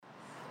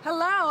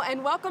Hello,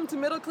 and welcome to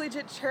Middle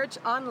Collegiate Church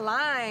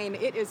Online.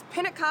 It is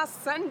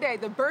Pentecost Sunday,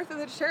 the birth of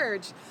the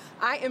church.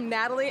 I am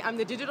Natalie. I'm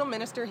the digital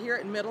minister here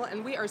at Middle,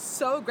 and we are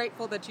so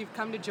grateful that you've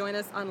come to join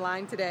us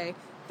online today.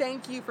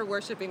 Thank you for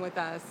worshiping with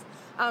us.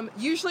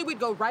 Usually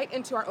we'd go right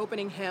into our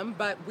opening hymn,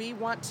 but we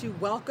want to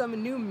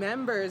welcome new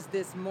members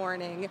this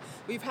morning.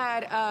 We've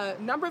had a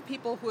number of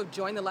people who have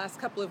joined the last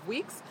couple of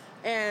weeks,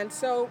 and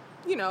so,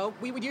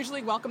 we would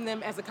usually welcome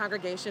them as a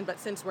congregation,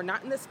 but since we're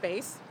not in the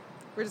space,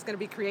 we're just going to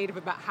be creative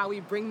about how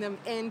we bring them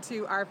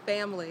into our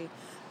family.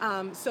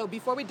 So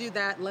before we do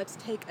that, let's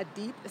take a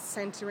deep,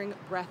 centering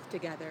breath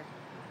together.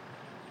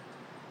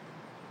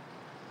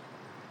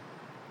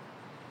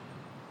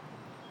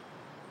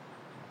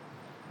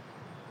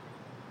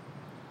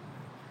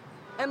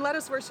 And let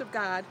us worship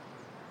God.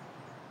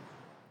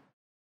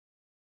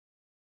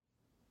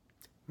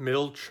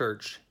 Middle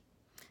Church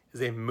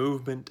is a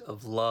movement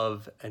of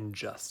love and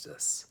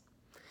justice.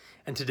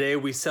 And today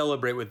we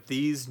celebrate with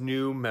these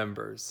new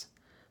members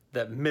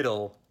that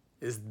Middle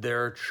is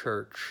their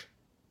church.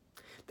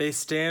 They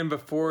stand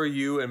before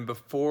you and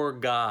before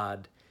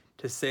God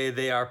to say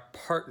they are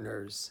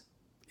partners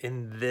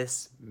in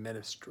this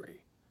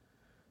ministry.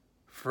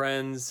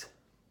 Friends,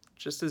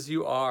 just as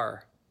you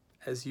are,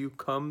 as you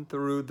come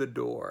through the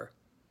door,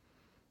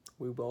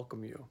 we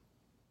welcome you.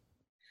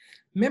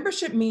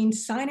 Membership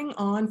means signing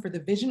on for the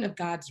vision of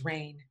God's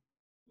reign.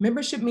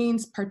 Membership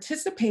means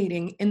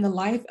participating in the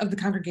life of the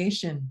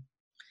congregation.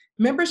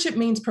 Membership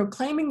means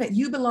proclaiming that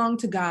you belong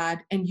to God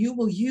and you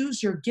will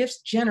use your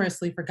gifts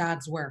generously for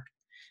God's work.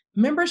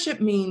 Membership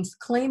means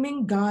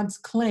claiming God's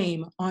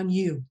claim on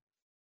you.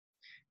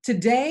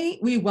 Today,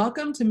 we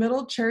welcome to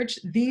Middle Church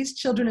these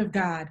children of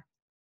God.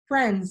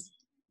 Friends,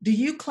 do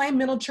you claim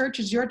Middle Church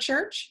as your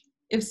church?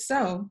 If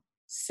so,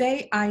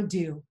 say, I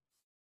do.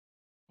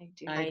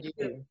 I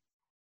do.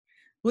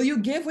 Will you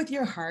give with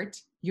your heart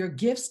your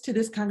gifts to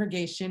this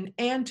congregation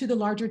and to the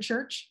larger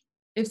church?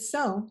 If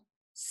so,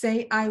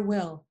 say, I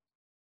will.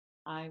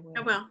 I will.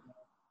 I will.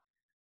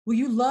 Will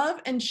you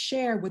love and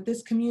share with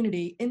this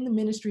community in the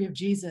ministry of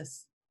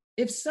Jesus?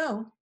 If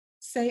so,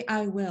 say,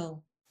 I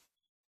will.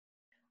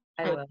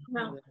 I will.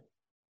 No.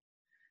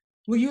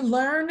 Will you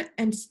learn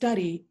and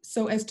study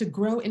so as to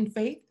grow in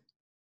faith?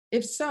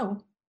 If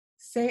so,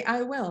 say,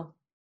 I will.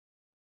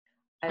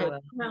 I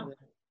will. No.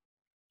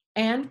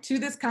 And to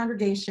this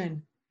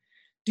congregation,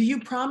 do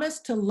you promise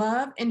to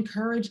love,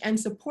 encourage, and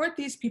support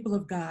these people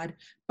of God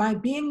by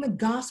being the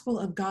gospel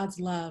of God's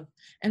love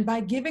and by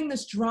giving the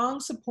strong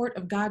support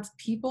of God's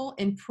people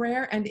in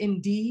prayer and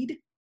in deed?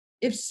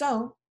 If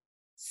so,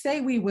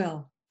 say we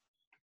will.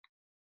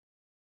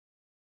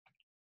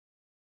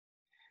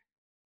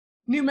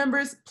 New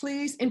members,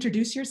 please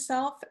introduce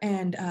yourself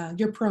and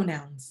your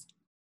pronouns.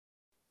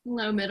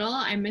 Hello, Middle.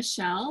 I'm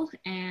Michelle,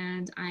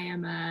 and I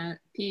am a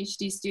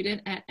PhD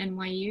student at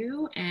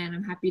NYU, and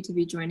I'm happy to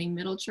be joining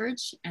Middle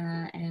Church,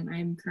 and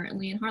I'm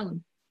currently in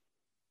Harlem.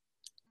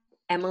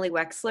 Emily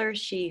Wexler,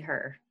 she,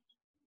 her.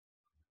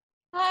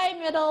 Hi,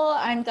 Middle.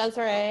 I'm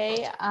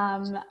Desiree.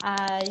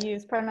 I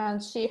use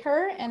pronouns she,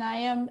 her, and I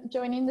am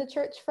joining the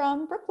church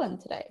from Brooklyn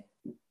today.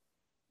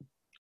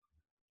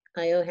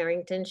 Io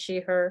Harrington, she,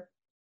 her.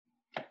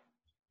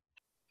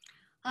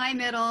 Hi,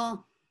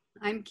 Middle.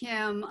 I'm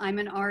Kim. I'm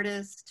an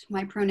artist.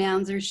 My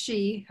pronouns are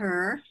she,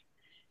 her,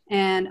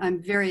 and I'm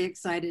very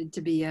excited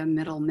to be a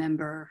Middle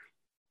member.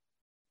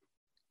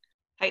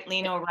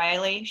 Heitlene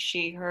O'Reilly,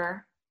 she,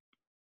 her.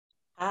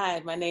 Hi,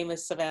 my name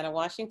is Savannah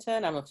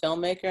Washington. I'm a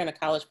filmmaker and a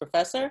college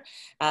professor.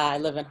 I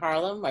live in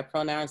Harlem. My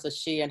pronouns are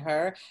she and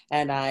her,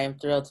 and I am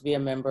thrilled to be a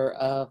member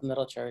of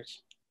Middle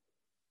Church.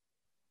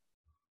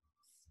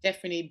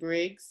 Stephanie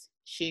Briggs,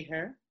 she,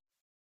 her.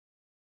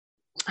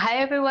 Hi,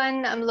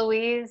 everyone. I'm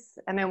Louise.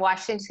 I'm in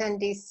Washington,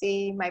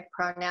 D.C. My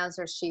pronouns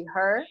are she,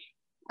 her.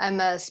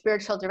 I'm a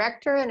spiritual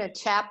director and a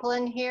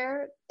chaplain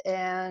here,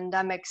 and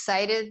I'm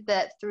excited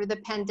that through the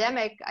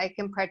pandemic, I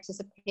can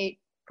participate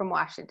from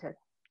Washington.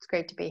 It's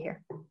great to be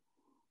here.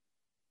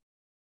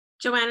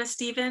 Joanna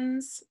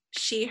Stevens,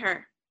 she,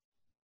 her.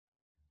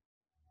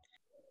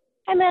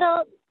 Hi,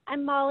 Middle.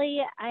 I'm Molly.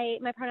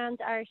 My pronouns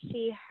are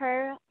she,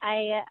 her.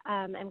 I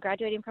am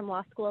graduating from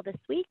law school this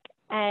week,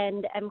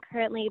 and I'm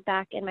currently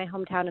back in my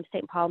hometown of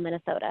St. Paul,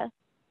 Minnesota.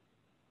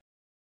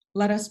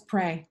 Let us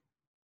pray.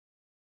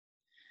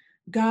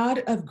 God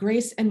of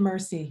grace and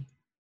mercy,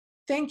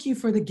 thank you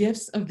for the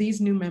gifts of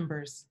these new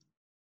members.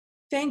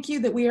 Thank you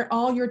that we are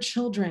all your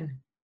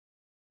children.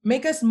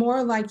 Make us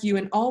more like you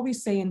in all we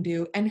say and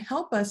do, and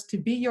help us to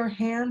be your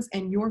hands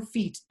and your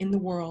feet in the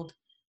world.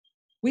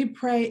 We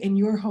pray in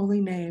your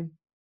holy name.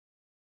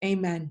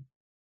 Amen.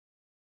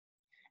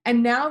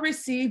 And now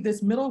receive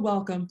this middle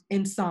welcome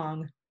in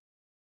song.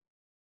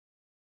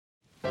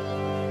 All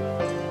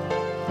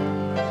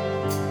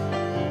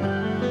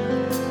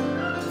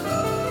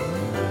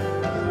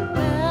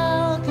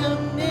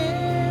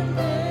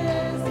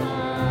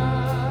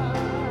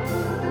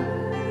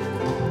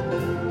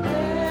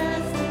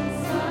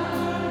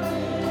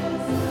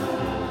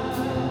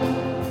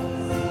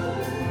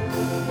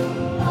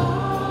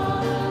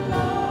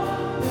along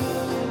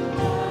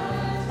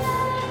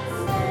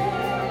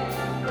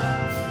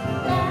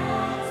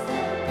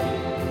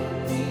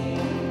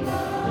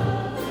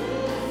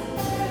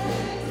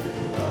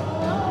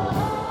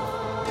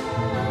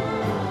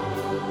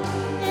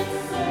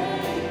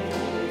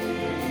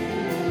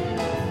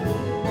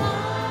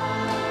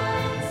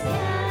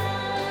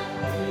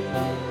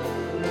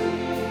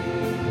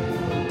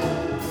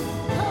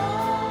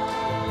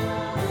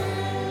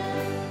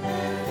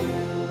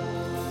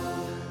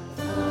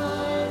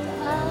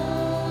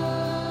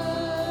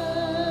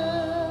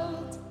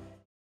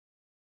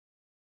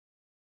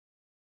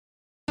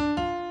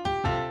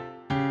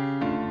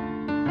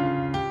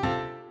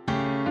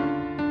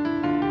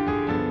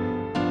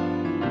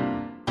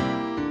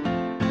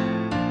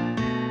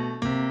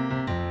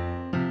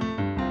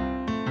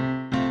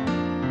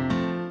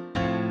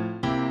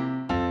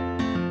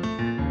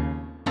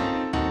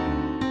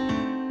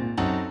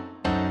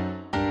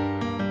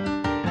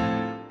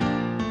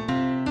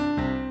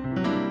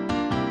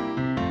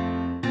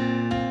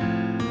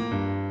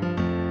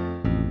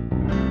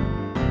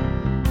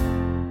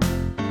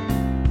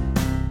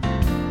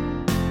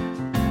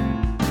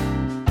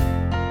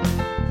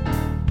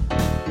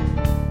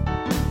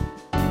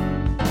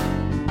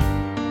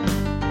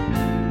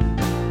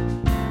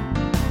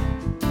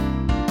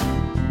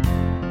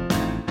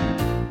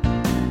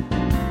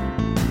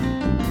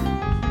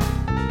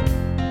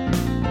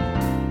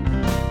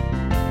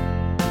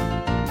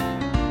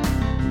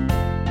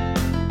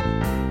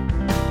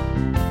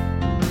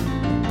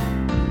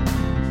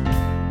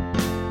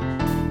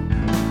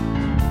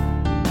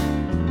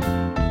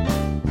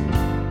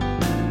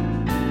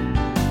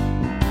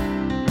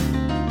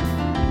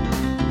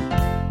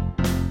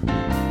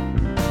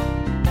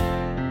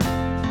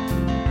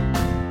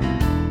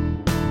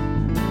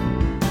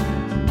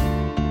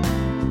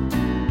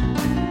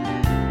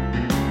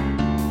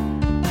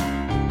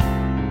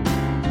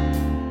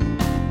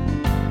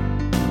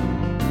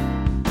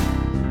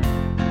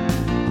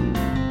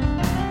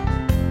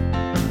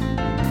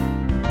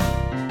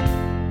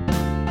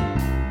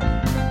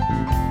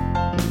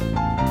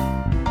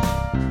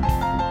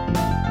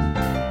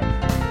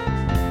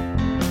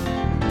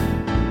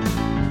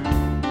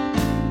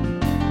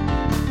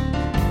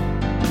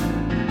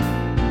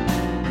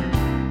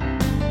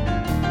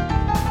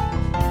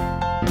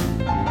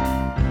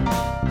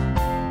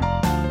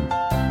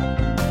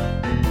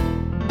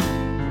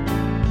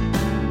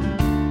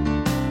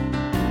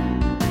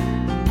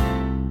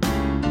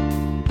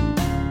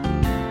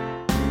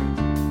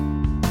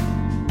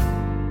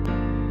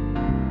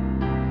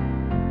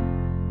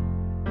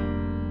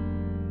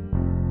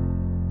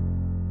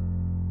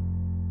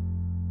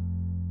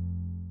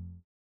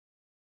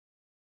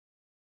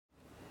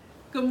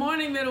Good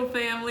morning, Middle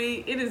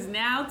family. It is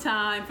now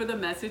time for the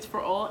message for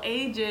all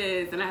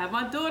ages. And I have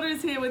my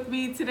daughters here with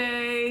me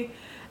today.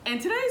 And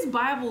today's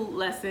Bible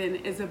lesson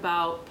is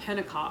about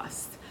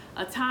Pentecost,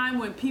 a time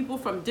when people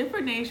from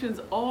different nations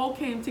all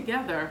came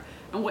together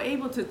and were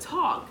able to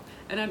talk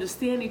and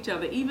understand each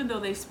other, even though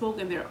they spoke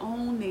in their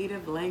own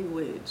native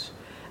language.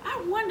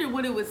 I wonder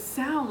what it would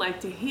sound like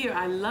to hear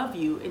I love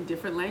you in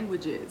different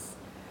languages.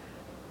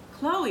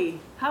 Chloe,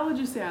 how would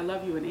you say I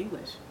love you in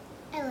English?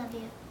 I love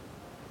you.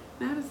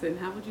 Madison,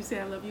 how would you say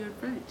I love you in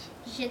French?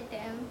 Je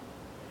t'aime.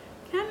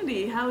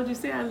 Kennedy, how would you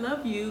say I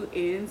love you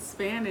in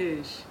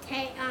Spanish?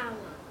 Te amo.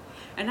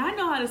 And I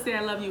know how to say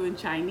I love you in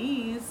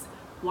Chinese.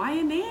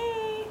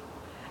 Wayane.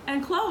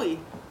 And Chloe,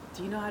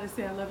 do you know how to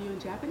say I love you in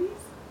Japanese?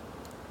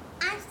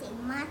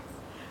 Arimasu.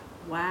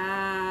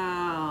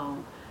 Wow.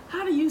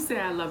 How do you say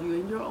I love you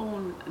in your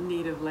own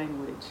native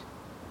language?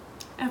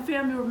 And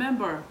family,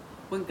 remember,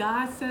 when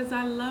God says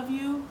I love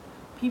you,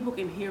 people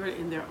can hear it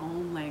in their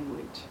own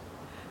language.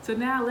 So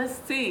now let's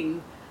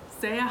sing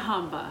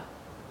Sayahamba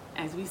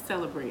as we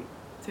celebrate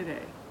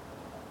today.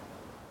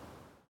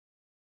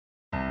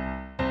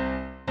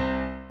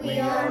 We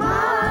are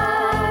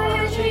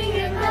marching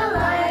in the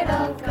light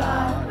of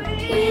God.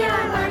 We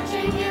are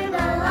marching in the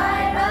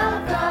light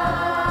of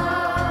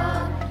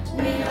God.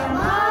 We are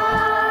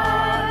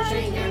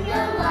marching in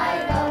the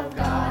light of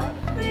God.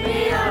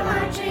 We are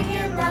marching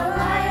in the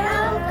light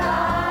of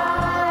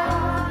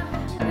God.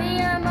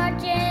 We are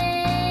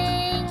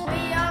marching.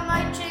 We are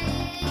marching.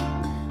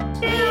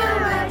 We are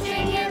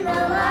marching in the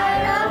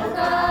light of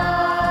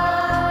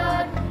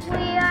God.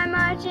 We are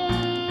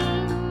marching.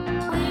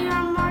 We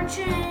are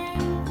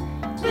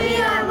marching.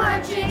 We are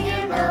marching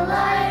in the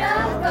light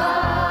of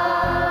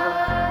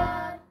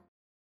God.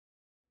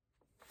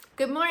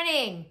 Good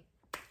morning.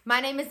 My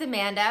name is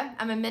Amanda.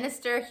 I'm a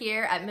minister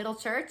here at Middle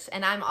Church,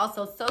 and I'm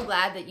also so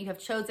glad that you have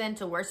chosen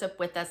to worship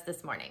with us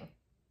this morning.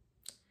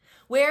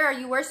 Where are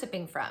you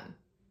worshiping from?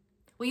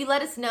 Will you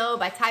let us know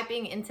by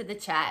typing into the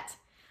chat,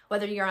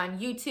 whether you're on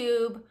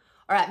YouTube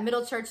or at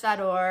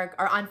middlechurch.org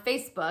or on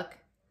Facebook?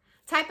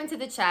 Type into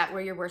the chat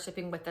where you're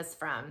worshiping with us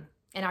from,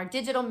 and our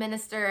digital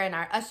minister and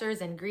our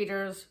ushers and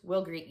greeters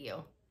will greet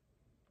you.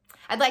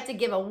 I'd like to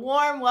give a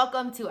warm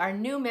welcome to our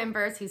new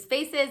members whose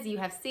faces you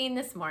have seen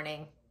this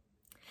morning,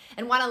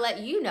 and want to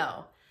let you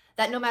know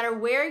that no matter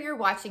where you're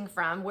watching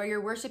from, where you're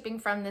worshiping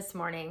from this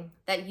morning,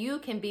 that you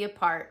can be a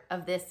part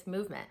of this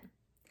movement.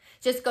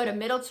 Just go to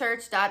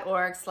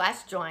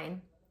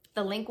middlechurch.org/join.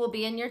 The link will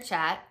be in your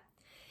chat.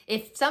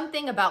 If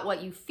something about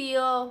what you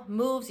feel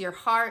moves your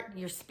heart,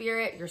 your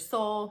spirit, your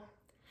soul,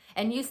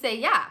 and you say,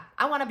 yeah,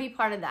 I want to be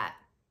part of that.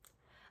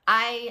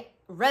 I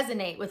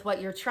resonate with what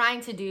you're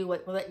trying to do,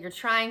 what you're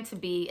trying to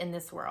be in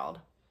this world,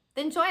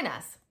 then join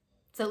us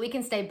so that we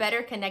can stay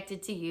better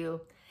connected to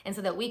you and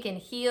so that we can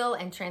heal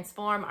and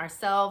transform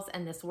ourselves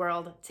and this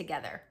world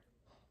together.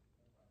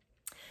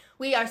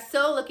 We are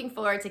so looking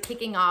forward to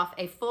kicking off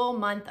a full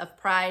month of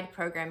Pride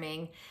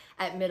programming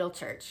at Middle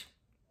Church.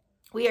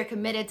 We are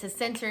committed to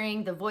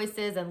centering the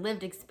voices and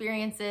lived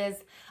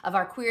experiences of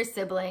our queer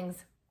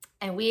siblings,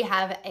 and we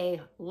have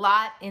a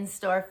lot in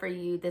store for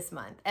you this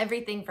month.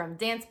 Everything from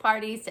dance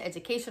parties to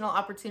educational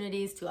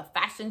opportunities to a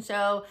fashion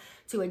show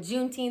to a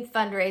Juneteenth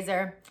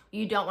fundraiser.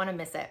 You don't want to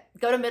miss it.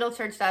 Go to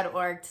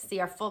middlechurch.org to see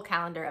our full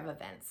calendar of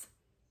events.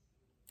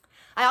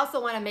 I also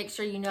want to make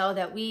sure you know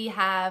that we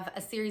have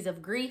a series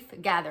of grief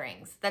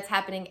gatherings that's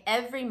happening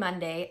every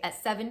Monday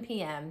at 7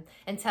 p.m.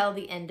 until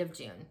the end of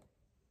June.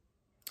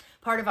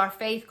 Part of our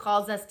faith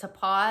calls us to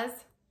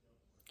pause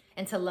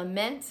and to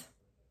lament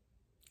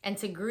and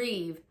to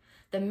grieve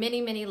the many,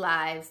 many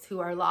lives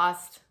who are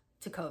lost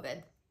to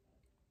COVID.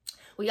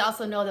 We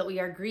also know that we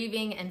are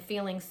grieving and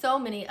feeling so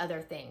many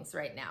other things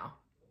right now.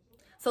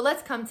 So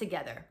let's come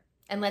together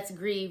and let's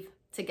grieve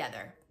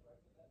together.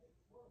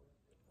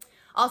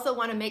 Also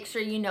want to make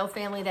sure you know,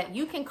 family, that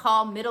you can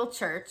call Middle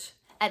Church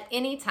at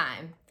any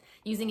time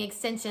using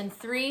extension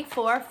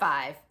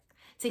 345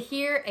 to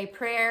hear a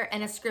prayer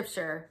and a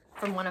scripture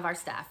from one of our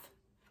staff.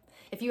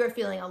 If you are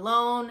feeling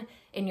alone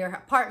in your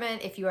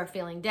apartment, if you are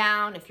feeling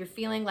down, if you're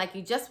feeling like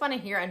you just want to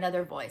hear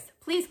another voice,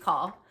 please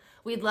call.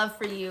 We'd love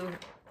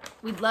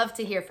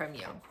to hear from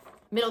you.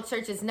 Middle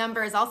Church's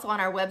number is also on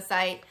our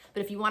website,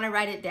 but if you want to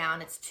write it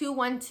down, it's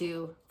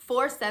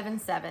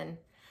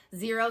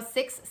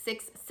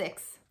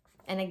 212-477-0666.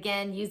 And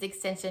again, use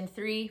extension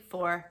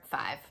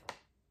 345.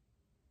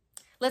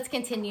 Let's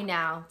continue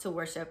now to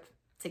worship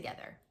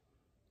together.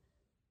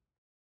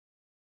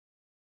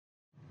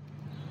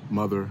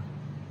 Mother,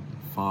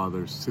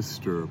 father,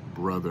 sister,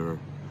 brother,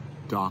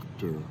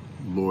 doctor,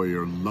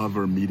 lawyer,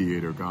 lover,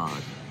 mediator, God.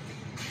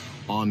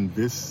 On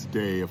this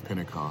day of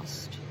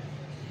Pentecost,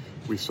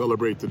 we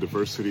celebrate the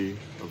diversity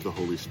of the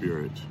Holy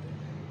Spirit.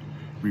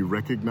 We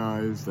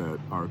recognize that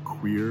our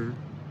queer,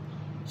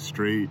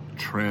 straight,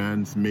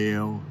 trans,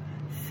 male,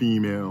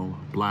 female,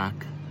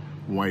 black,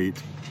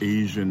 white,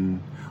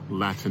 Asian,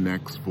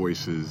 Latinx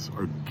voices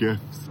are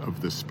gifts of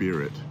the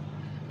Spirit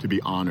to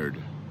be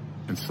honored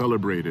and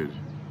celebrated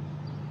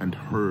and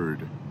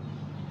heard.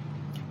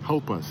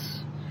 Help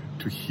us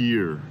to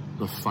hear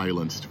the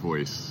silenced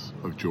voice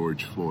of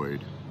George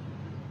Floyd,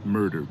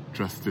 murdered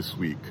just this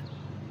week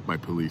by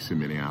police in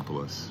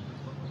Minneapolis.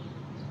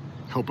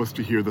 Help us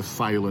to hear the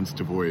silenced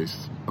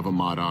voice of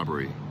Ahmaud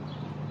Arbery,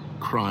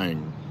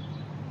 crying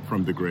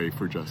from the grave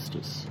for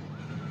justice.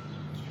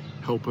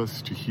 Help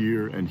us to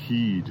hear and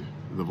heed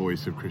the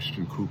voice of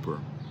Christian Cooper.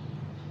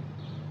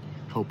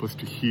 Help us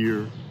to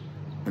hear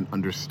and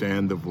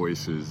understand the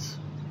voices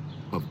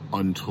of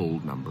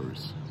untold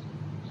numbers.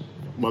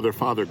 Mother,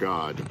 Father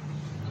God,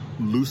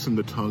 loosen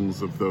the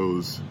tongues of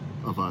those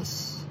of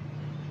us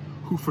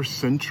who for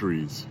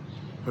centuries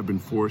have been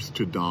forced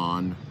to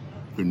don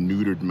the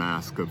neutered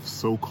mask of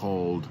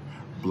so-called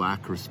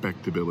Black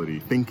respectability,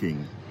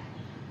 thinking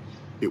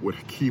it would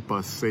keep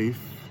us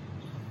safe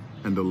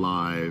and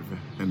alive,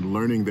 and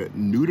learning that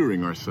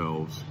neutering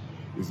ourselves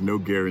is no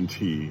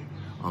guarantee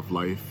of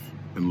life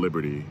and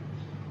liberty,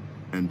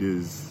 and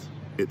is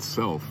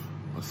itself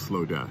a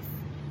slow death.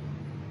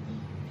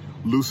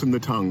 Loosen the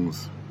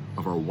tongues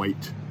of our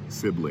white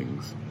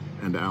siblings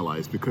and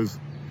allies, because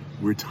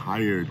we're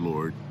tired,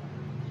 Lord.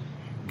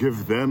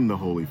 Give them the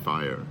holy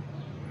fire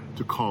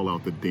to call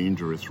out the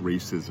dangerous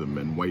racism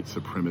and white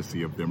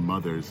supremacy of their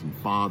mothers and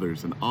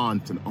fathers and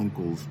aunts and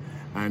uncles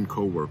and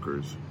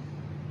co-workers.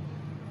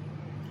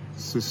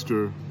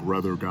 Sister,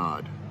 brother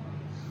God,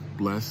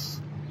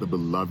 bless the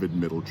beloved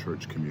Middle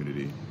Church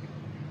community,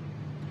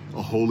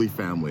 a holy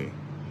family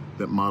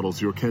that models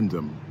your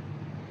kingdom,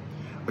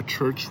 a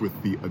church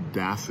with the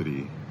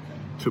audacity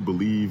to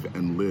believe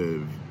and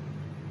live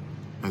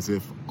as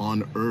if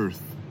on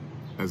earth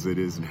as it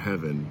is in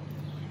heaven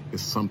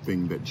is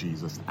something that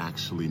Jesus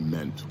actually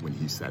meant when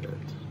he said it.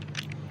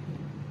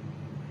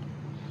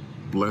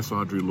 Bless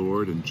Audre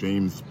Lorde and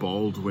James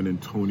Baldwin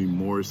and Toni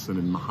Morrison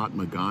and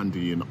Mahatma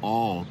Gandhi and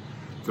all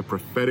the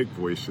prophetic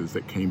voices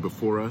that came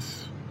before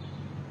us,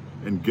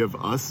 and give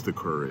us the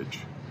courage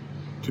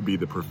to be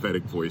the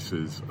prophetic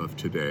voices of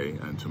today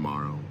and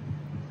tomorrow.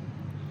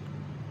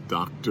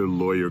 Dr.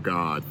 Lawyer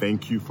God,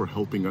 thank you for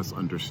helping us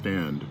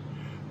understand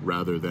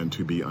rather than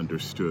to be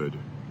understood,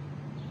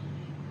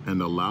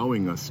 and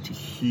allowing us to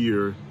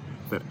hear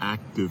that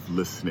active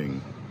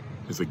listening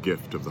is a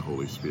gift of the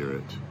Holy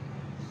Spirit.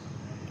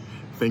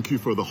 Thank you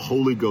for the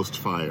Holy Ghost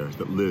fire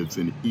that lives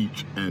in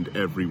each and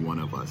every one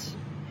of us,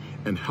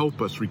 and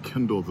help us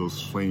rekindle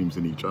those flames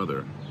in each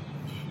other,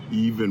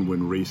 even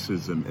when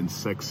racism and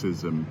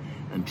sexism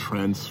and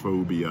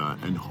transphobia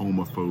and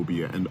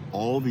homophobia and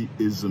all the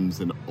isms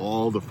and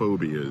all the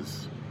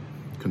phobias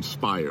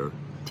conspire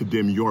to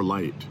dim your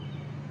light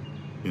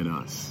in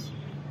us.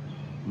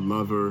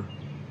 Lover,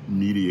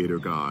 mediator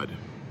God,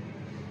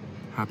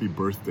 happy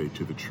birthday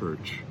to the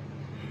church.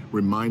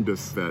 Remind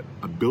us that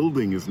a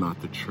building is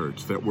not the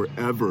church, that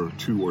wherever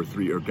 2 or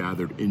 3 are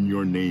gathered in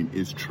your name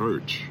is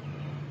church,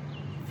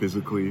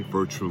 physically,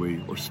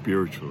 virtually, or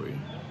spiritually.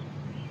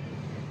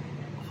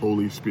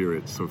 Holy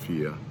Spirit,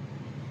 Sophia,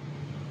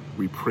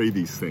 we pray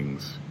these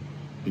things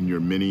in your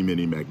many,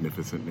 many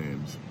magnificent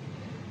names.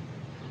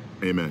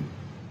 Amen.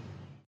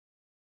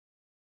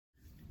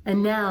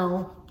 And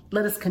now,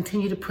 let us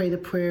continue to pray the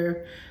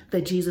prayer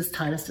that Jesus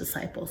taught his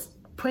disciples.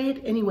 Pray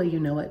it any way you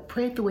know it.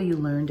 Pray it the way you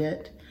learned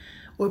it.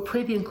 Or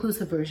pray the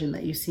inclusive version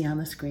that you see on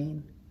the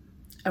screen.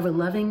 Ever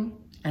loving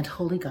and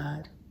holy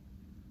God,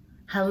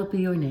 hallowed be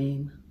your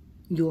name.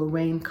 Your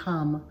reign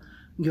come,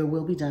 your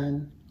will be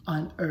done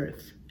on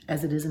earth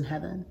as it is in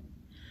heaven.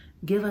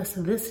 Give us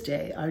this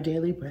day our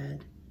daily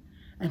bread,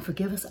 and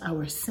forgive us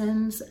our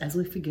sins as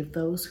we forgive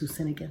those who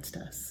sin against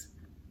us.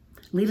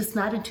 Lead us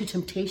not into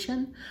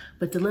temptation,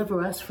 but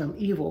deliver us from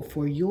evil,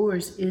 for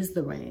yours is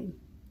the reign,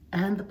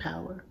 and the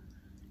power,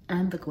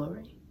 and the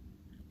glory.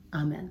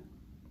 Amen.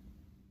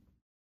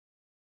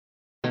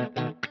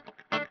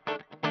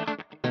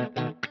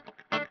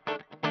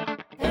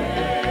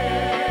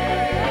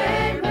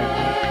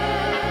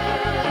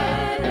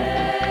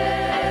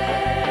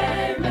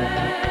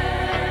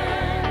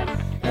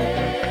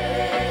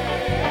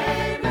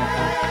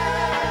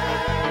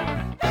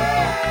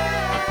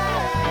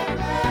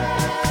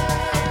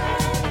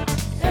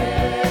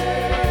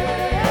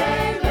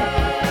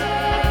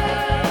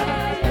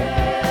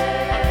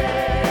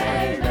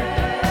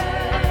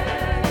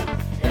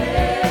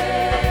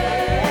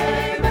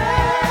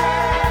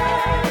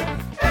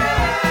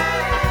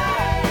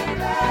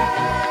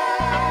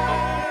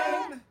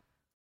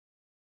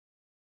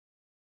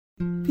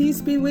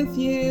 Peace be with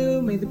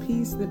you. May the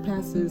peace that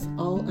passes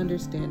all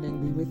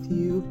understanding be with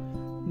you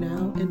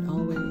now and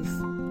always.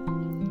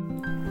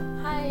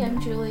 Hi, I'm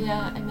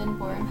Julia. I'm in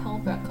Boren Hill,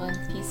 Brooklyn.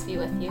 Peace be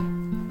with you.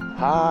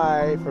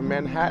 Hi, from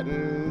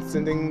Manhattan,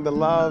 sending the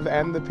love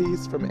and the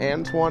peace from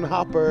Antoine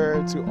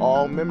Hopper to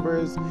all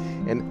members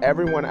and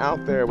everyone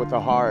out there with a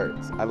heart.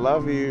 I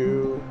love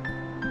you.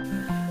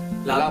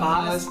 La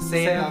paz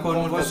sea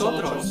con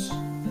vosotros.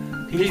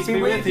 Peace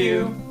be with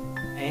you.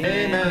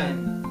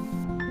 Amen.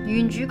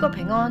 願主個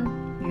平安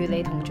與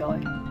你同在。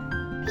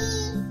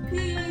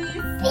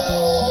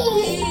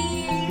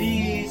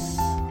Peace.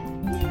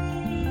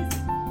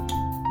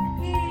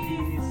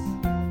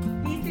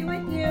 Peace be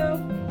with you.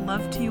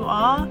 Love to you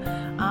all.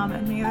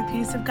 And may the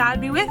peace of God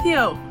be with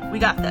you. We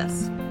got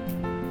this.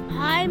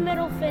 Hi,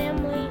 Middle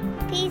family.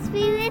 Peace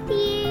be with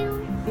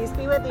you. Peace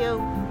be with you.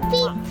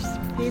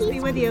 Peace be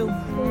with you.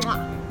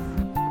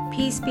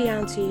 Peace be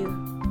unto you.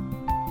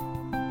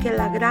 Que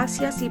la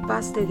gracias y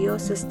paz de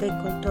Dios esté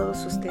con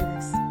todos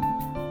ustedes.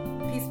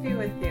 Peace be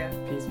with you.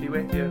 Peace be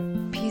with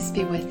you. Peace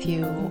be with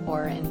you,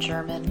 or in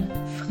German,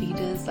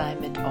 Friede sei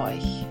mit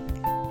euch.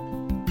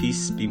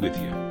 Peace be with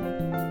you.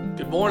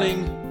 Good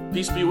morning.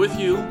 Peace be with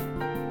you.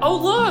 Oh,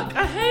 look,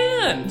 a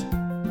hand.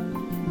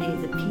 May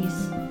the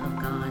peace of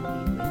God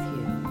be with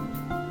you.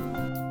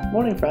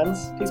 Morning,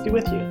 friends. Peace be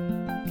with you.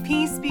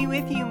 Peace be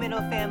with you,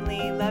 Middle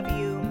family. Love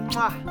you.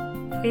 Mwah.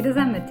 Friede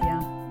sei mit dir.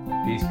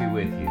 Peace be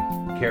with you.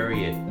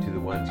 Carry it to the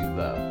ones you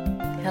love.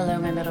 Hello,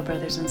 my middle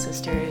brothers and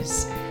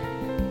sisters.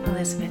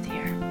 Elizabeth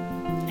here.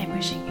 I'm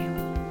wishing you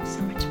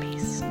so much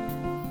peace.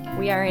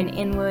 We are in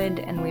Inwood,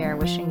 and we are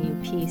wishing you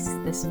peace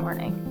this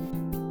morning.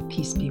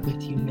 Peace be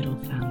with you, middle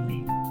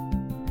family.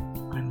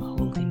 I'm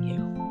holding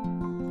you.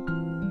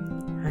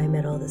 Hi,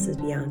 middle. This is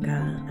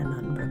Bianca. I'm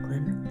out in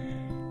Brooklyn,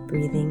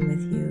 breathing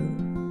with you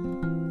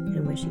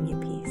and wishing you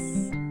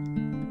peace.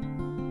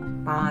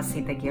 Paz,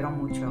 y te quiero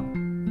mucho.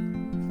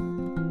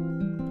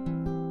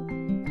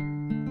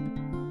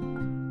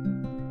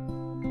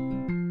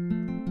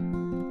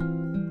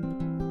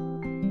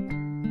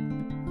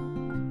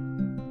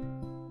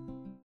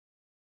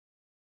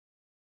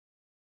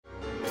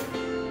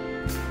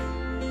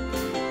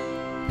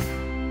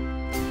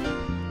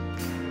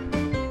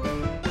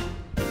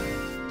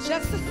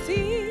 Just to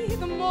see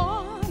the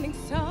morning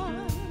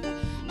sun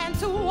and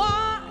to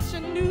watch a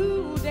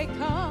new day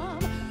come,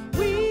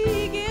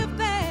 we give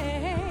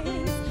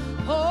thanks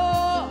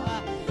for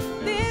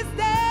this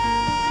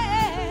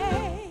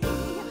day,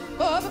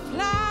 for the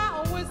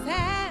flowers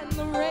and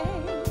the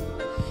rain.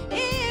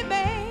 It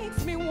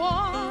makes me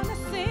want to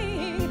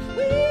sing.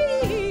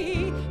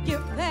 We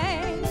give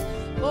thanks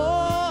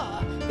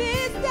for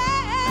this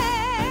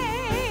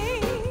day.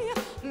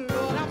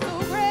 Lord, I'm so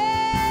grateful.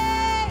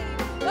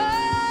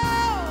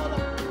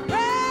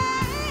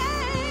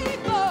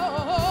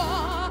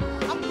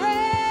 I'm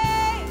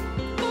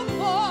grateful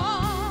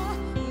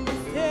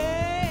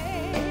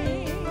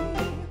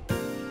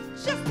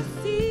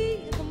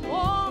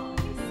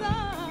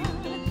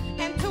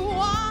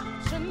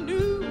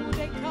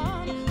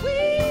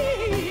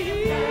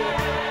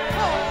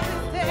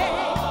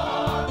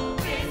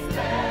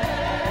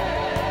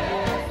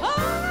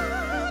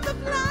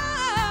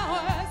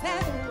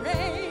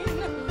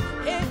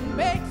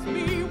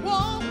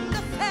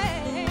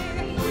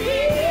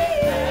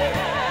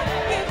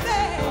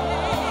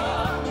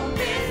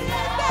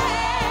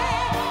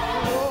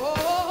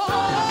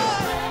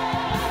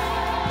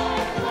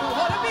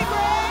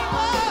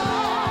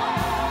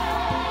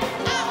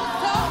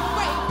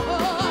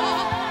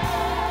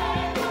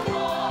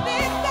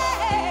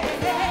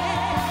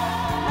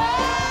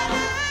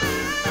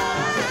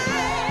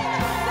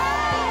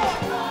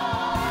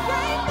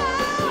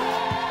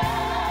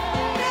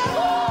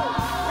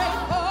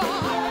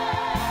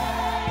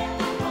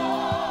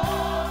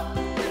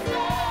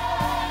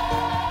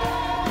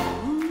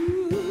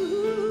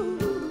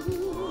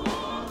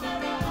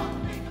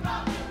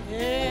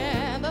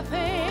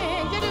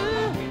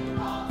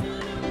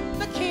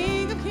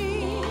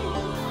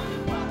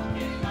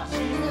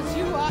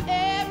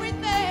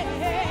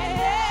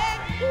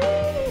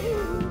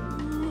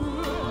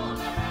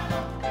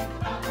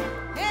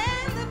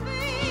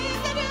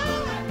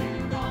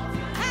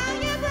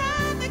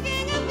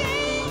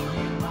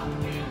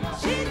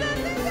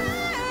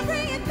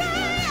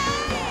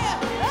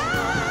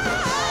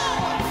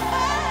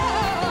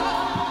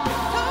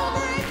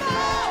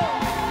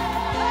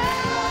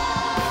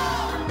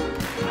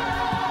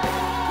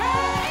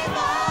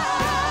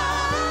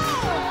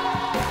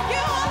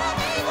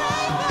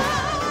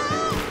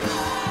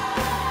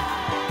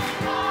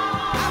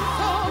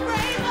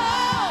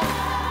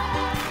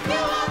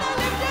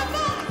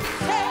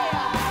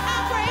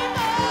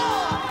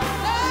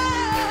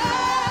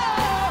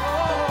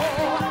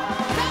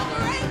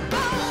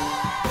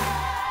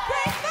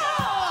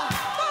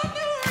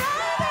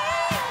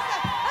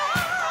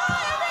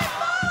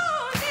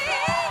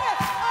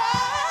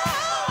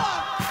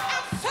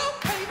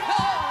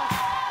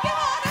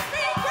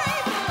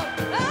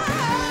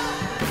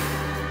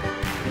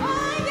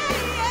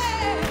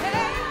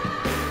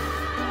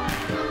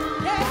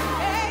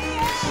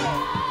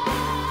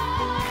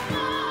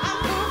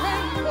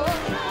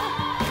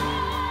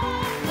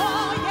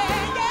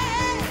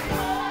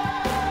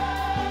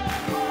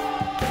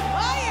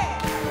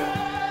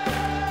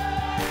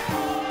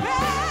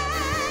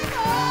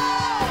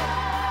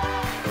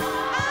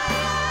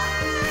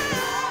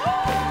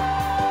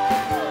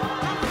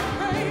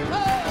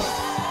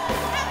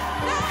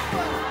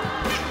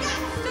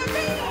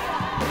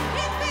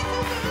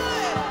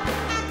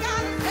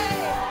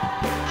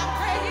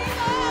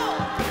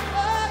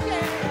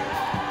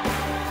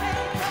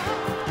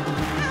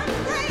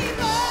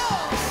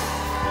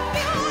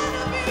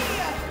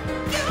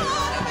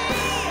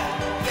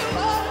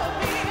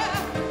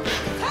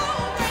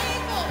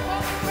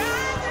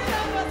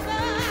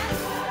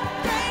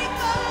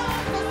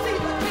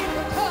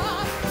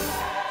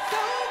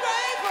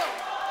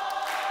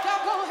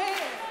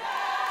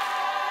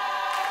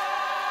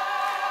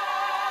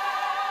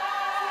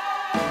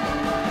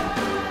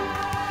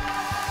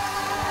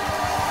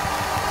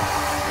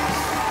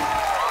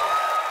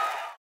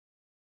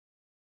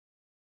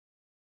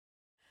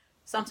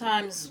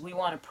Sometimes we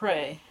want to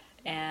pray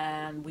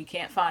and we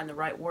can't find the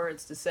right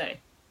words to say.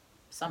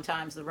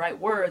 Sometimes the right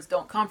words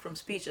don't come from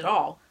speech at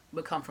all,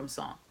 but come from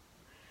song.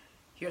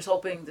 Here's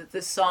hoping that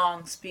this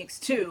song speaks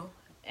to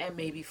and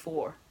maybe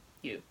for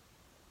you.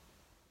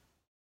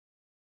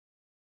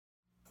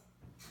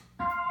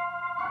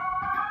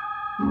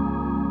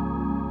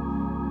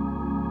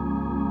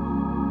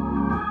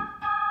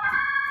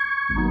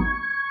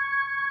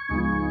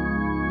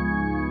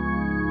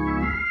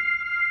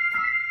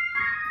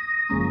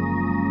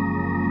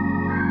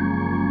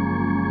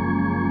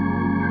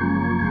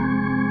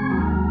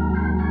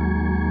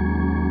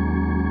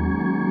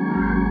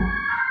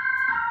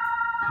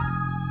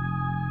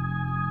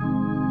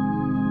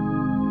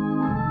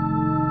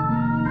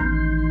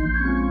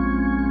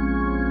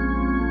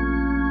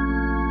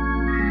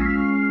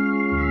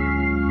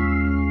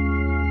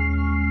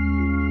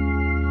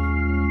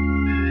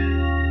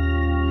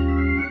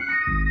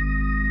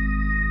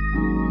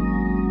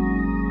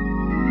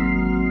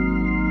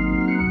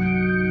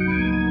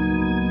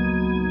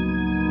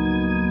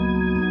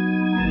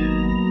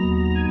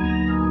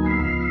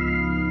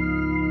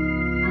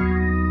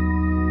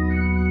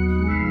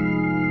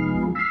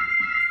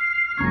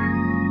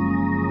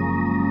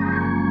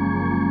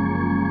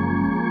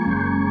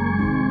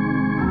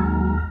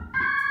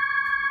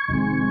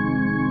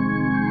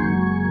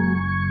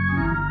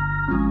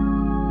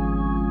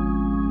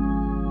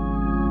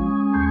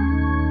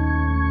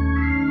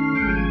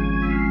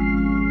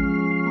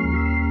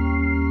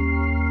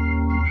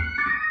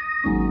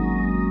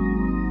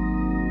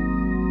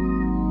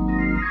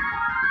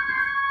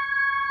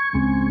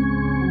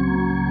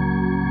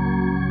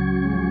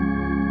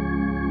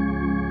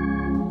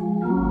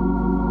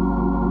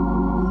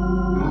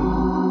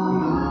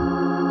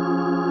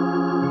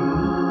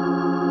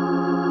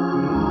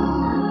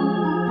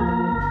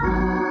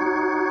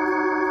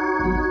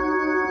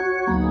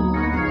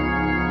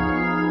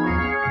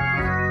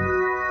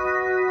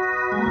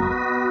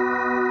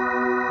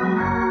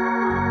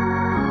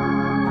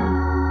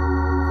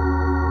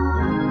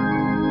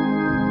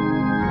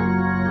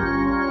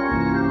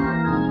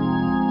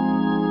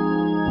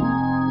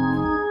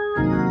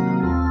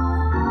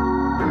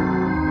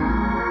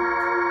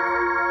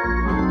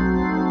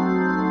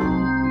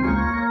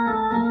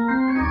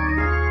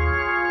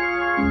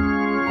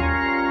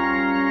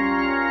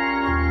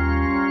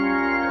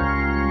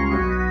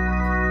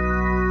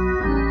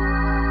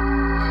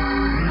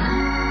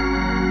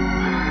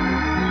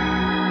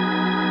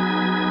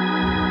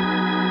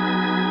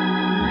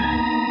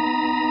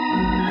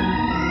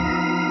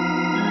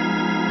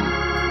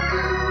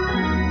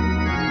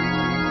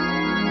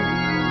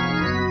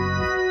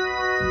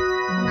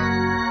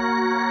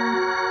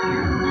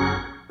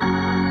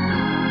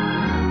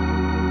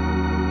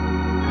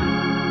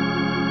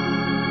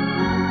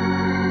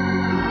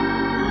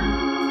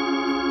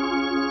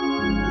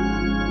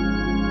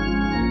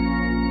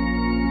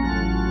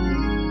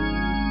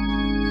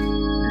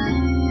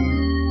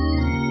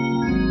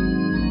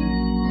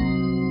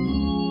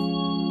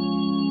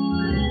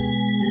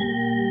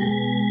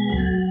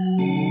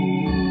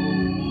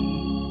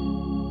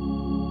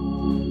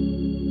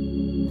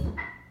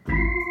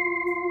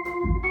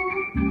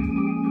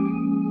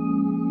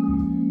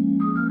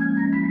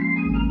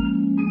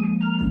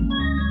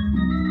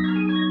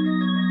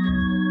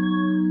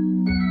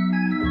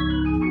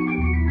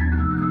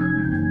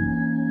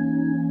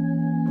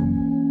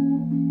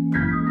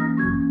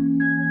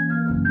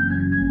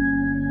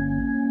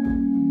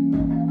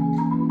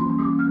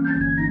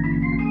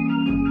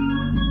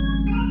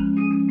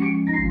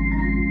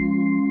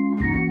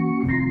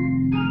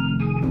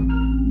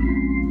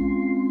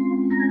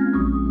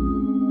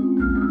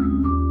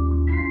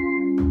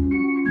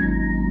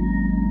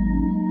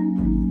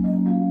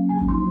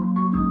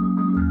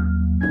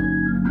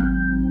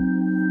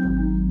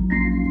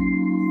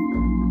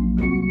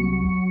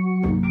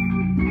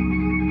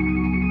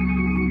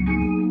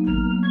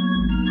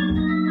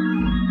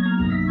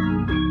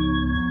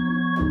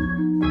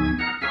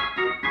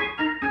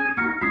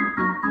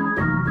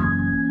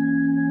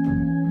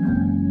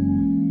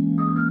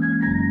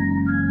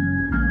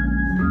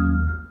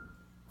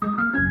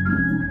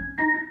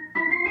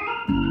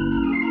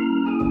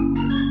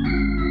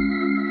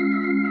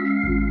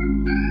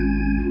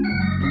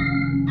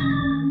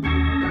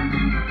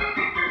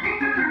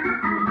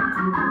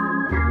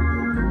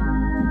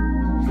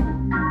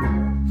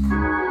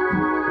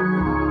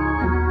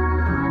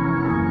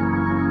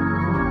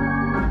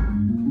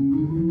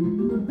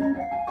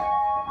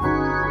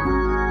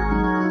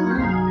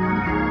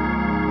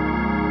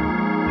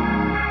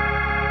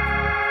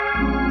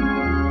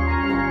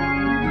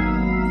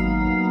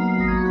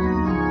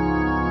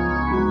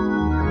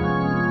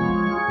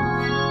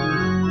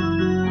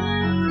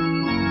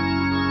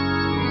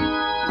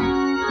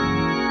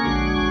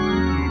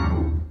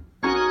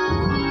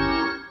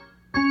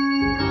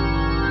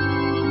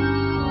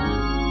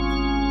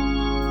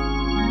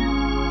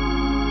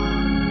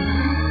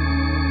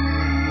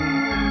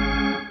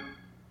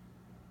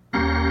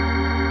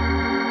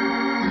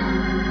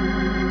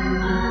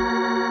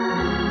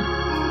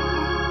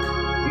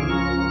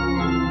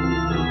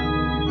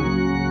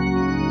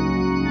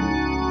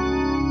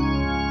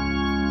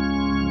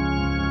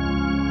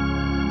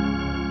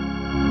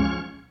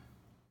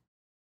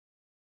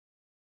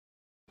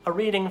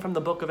 reading from the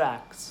book of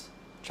Acts,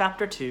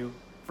 chapter 2,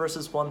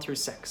 verses 1 through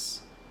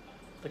 6.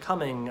 The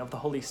coming of the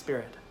Holy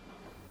Spirit.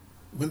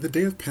 When the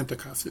day of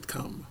Pentecost had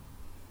come,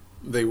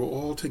 they were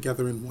all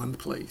together in one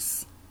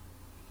place.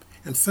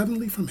 And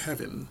suddenly from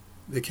heaven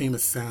there came a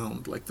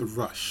sound like the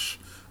rush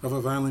of a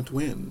violent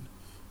wind,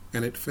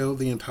 and it filled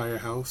the entire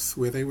house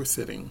where they were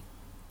sitting.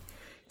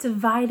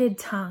 Divided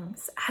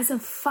tongues, as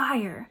of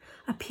fire,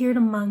 appeared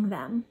among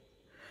them,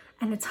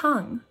 and a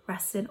tongue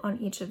rested on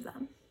each of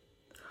them.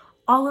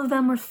 All of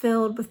them were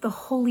filled with the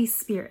Holy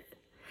Spirit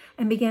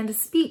and began to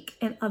speak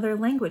in other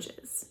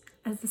languages,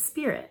 as the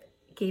Spirit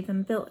gave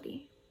them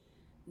ability.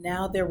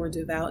 Now there were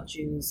devout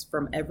Jews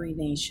from every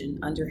nation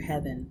under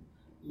heaven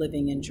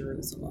living in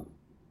Jerusalem.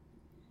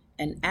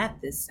 And at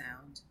this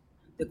sound,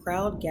 the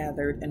crowd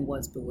gathered and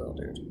was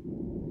bewildered,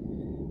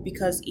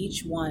 because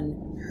each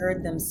one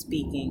heard them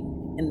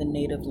speaking in the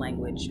native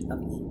language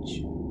of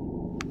each.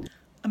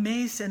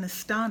 Amazed and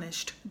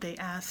astonished, they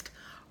asked,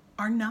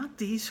 "Are not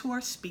these who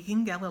are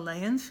speaking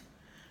Galileans?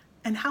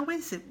 And how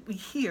is it we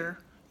hear,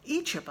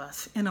 each of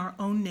us, in our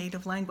own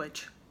native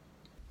language?"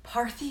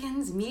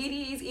 Parthians,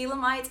 Medes,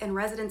 Elamites, and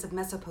residents of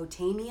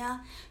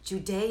Mesopotamia,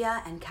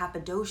 Judea and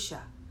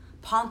Cappadocia,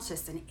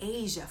 Pontus and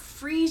Asia,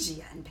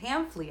 Phrygia and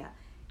Pamphylia,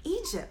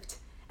 Egypt,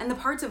 and the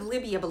parts of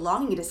Libya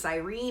belonging to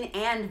Cyrene,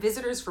 and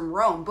visitors from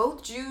Rome,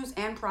 both Jews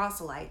and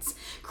proselytes,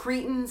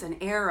 Cretans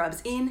and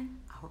Arabs, in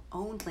our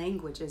own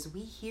languages, we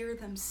hear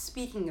them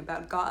speaking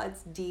about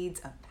God's deeds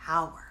of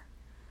power.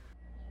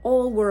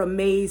 All were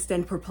amazed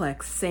and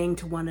perplexed, saying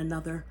to one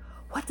another,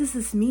 "What does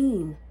this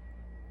mean?"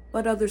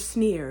 But others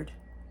sneered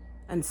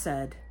and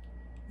said,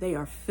 "They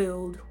are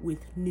filled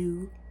with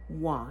new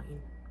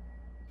wine."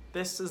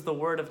 This is the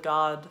word of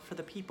God for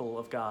the people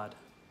of God.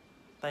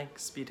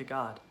 Thanks be to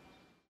God.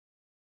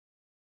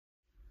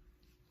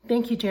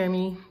 Thank you,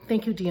 Jeremy.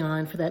 Thank you,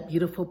 Dion, for that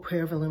beautiful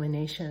prayer of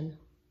illumination.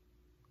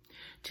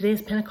 Today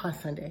is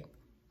Pentecost Sunday.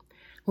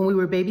 When we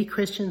were baby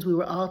Christians, we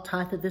were all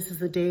taught that this is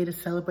the day to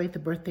celebrate the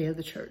birthday of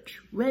the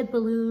church. Red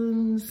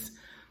balloons,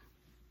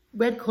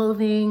 red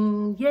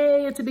clothing,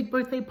 yay, it's a big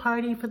birthday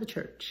party for the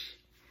church.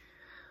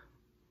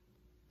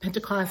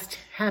 Pentecost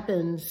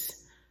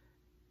happens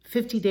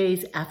 50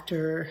 days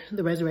after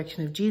the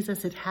resurrection of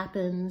Jesus. It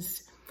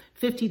happens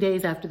 50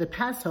 days after the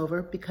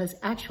Passover, because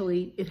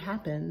actually it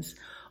happens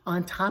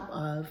on top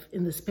of,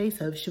 in the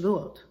space of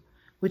Shavuot,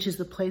 which is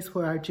the place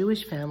where our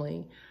Jewish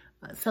family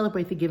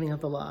celebrate the giving of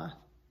the law.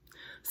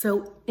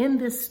 So in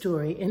this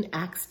story, in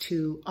Acts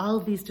 2, all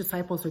of these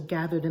disciples are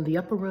gathered in the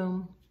upper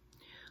room,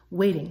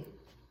 waiting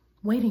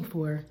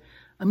for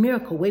a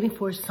miracle, waiting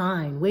for a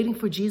sign, waiting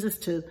for Jesus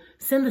to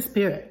send the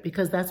Spirit,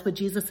 because that's what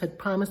Jesus had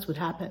promised would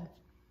happen.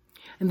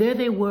 And there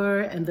they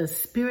were, and the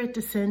Spirit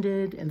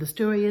descended, and the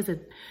story is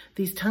that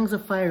these tongues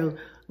of fire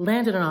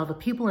landed on all the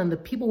people, and the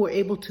people were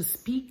able to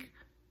speak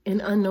in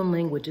unknown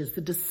languages.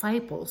 The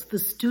disciples, the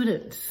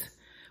students,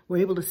 were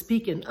able to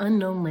speak in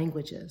unknown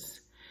languages.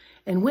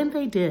 And when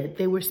they did,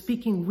 they were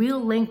speaking real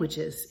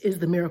languages, is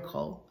the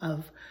miracle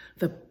of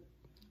the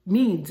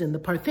Medes and the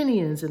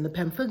Parthians and the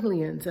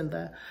Pamphylians and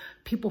the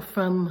people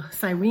from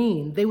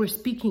Cyrene. They were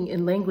speaking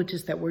in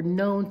languages that were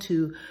known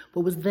to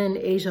what was then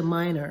Asia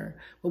Minor,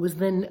 what was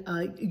then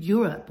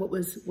Europe, what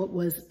was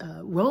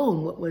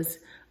Rome, what was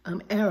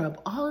Arab,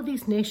 all of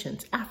these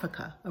nations,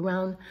 Africa,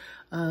 around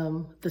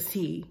the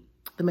sea,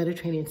 the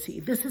Mediterranean Sea.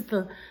 This is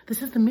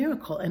the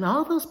miracle. And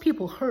all those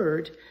people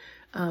heard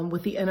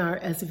what the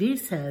NRSV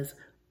says,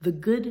 the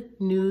good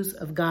news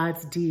of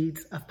God's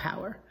deeds of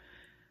power.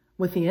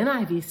 What the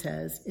NIV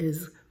says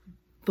is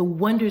the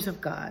wonders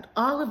of God.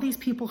 All of these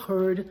people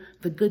heard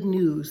the good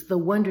news, the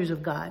wonders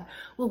of God.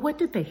 Well, what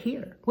did they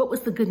hear? What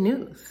was the good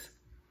news?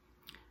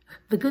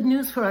 The good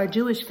news for our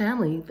Jewish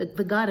family,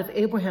 the God of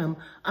Abraham,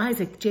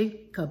 Isaac,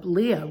 Jacob,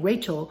 Leah,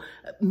 Rachel,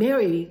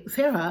 Mary,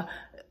 Sarah,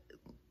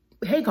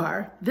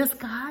 Hagar, this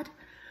God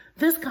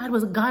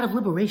was a God of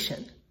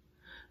liberation.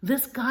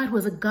 This God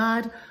was a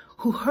God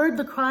who heard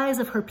the cries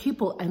of her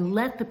people and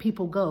let the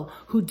people go,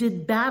 who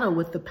did battle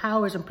with the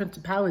powers and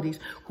principalities,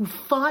 who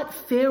fought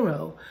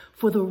Pharaoh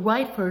for the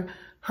right for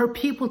her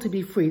people to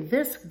be free.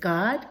 This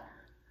God,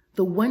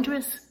 the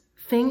wondrous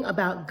thing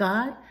about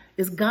God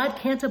is God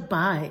can't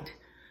abide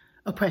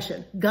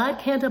oppression. God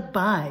can't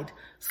abide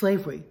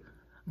slavery.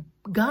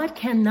 God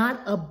cannot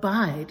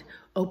abide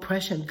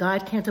oppression.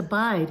 God can't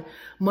abide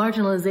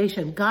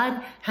marginalization.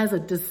 God has a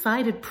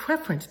decided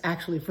preference,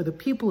 actually, for the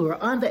people who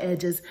are on the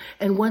edges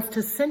and wants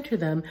to center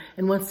them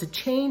and wants to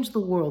change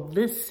the world.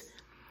 This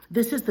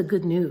is the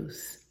good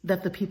news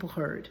that the people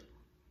heard.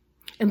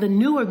 And the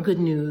newer good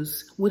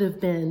news would have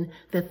been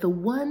that the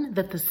one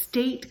that the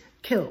state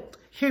killed,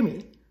 hear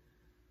me,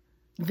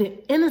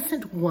 the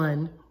innocent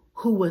one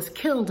who was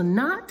killed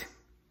not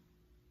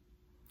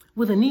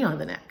with a knee on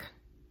the neck,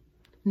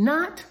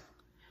 not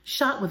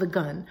shot with a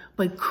gun,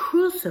 but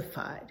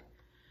crucified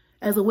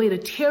as a way to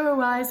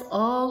terrorize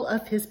all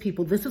of his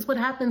people. This is what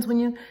happens when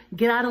you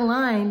get out of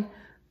line.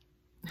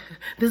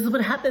 This is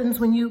what happens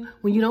when you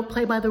don't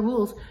play by the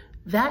rules.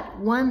 That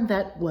one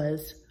that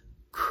was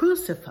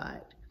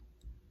crucified,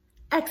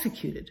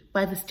 executed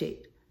by the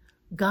state,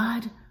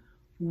 God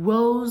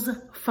rose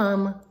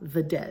from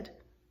the dead.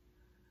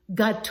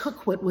 God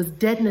took what was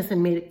deadness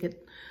and made it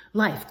get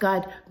life.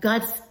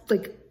 God's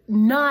like,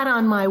 not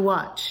on my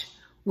watch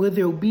will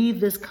there be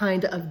this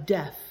kind of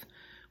death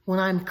when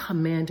I'm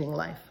commanding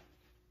life.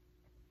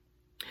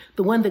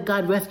 The one that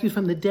God rescued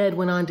from the dead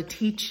went on to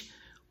teach,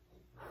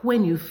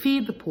 when you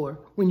feed the poor,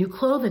 when you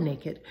clothe the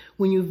naked,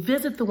 when you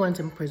visit the ones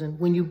in prison,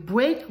 when you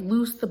break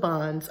loose the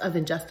bonds of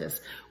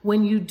injustice,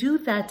 when you do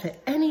that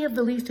to any of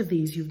the least of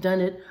these, you've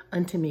done it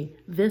unto me.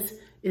 This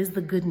is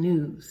the good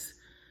news.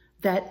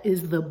 That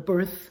is the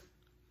birth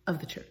of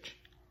the church.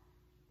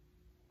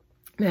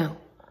 Now,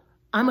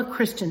 I'm a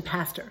Christian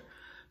pastor,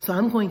 so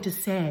I'm going to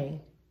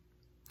say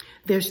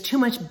there's too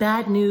much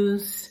bad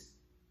news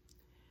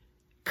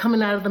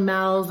coming out of the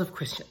mouths of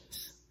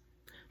Christians.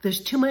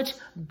 There's too much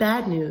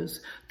bad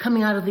news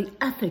coming out of the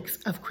ethics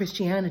of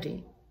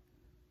Christianity.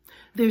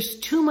 There's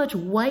too much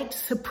white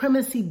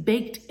supremacy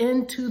baked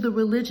into the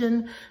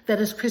religion that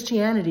is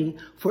Christianity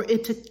for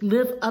it to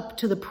live up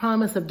to the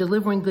promise of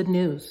delivering good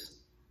news.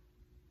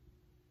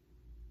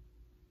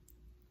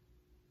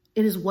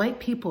 It is white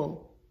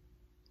people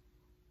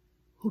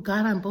who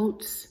got on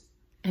boats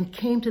and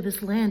came to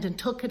this land and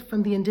took it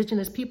from the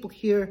indigenous people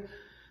here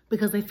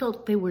because they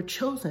felt they were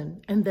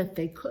chosen and that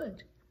they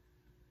could.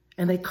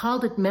 And they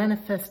called it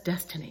manifest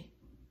destiny.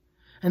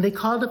 And they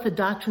called it the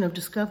doctrine of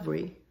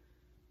discovery.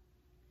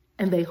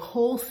 And they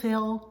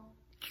wholesale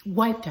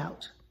wiped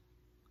out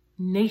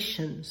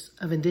nations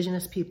of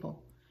indigenous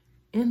people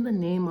in the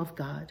name of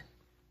God.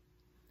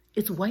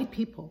 It's white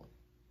people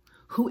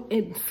who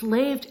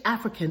enslaved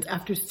Africans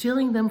after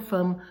stealing them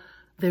from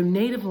their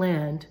native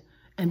land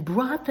and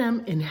brought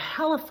them in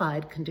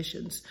hellified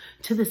conditions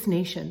to this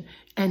nation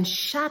and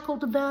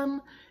shackled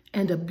them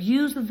and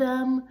abused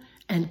them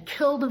and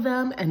killed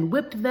them and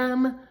whipped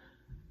them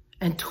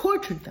and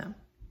tortured them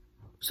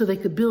so they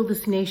could build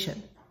this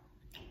nation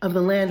of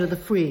the land of the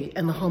free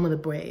and the home of the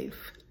brave.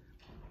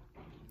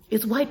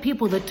 It's white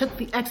people that took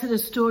the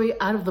Exodus story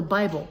out of the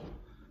Bible.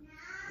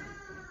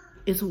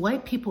 It's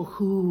white people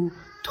who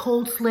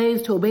told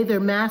slaves to obey their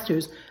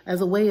masters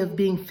as a way of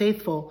being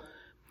faithful.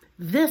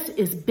 This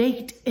is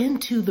baked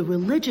into the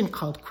religion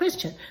called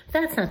Christian.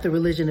 That's not the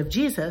religion of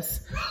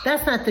Jesus.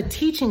 That's not the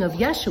teaching of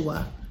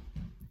Yeshua.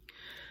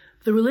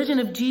 The religion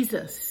of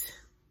Jesus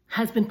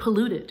has been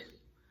polluted.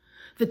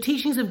 The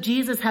teachings of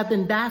Jesus have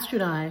been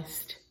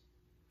bastardized.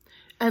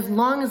 As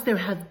long as there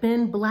have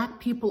been black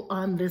people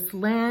on this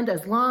land,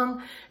 as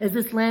long as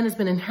this land has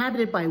been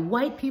inhabited by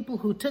white people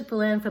who took the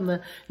land from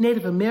the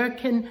Native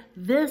American,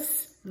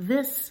 this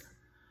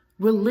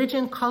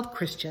religion called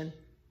Christian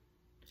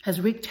has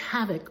wreaked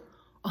havoc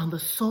on the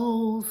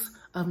souls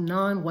of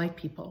non-white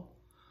people,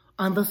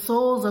 on the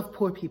souls of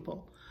poor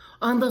people,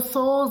 on the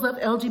souls of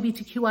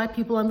LGBTQI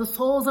people, on the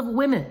souls of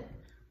women.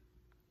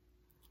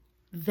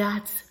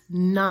 That's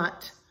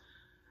not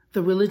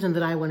the religion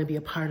that I want to be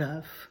a part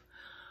of.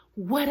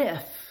 What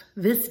if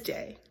this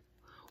day,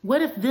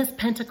 what if this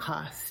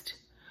Pentecost,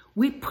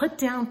 we put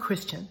down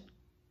Christian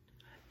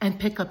and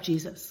pick up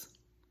Jesus?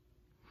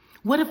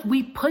 What if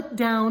we put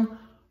down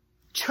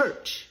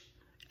church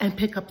and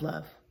pick up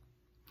love?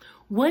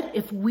 What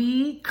if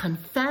we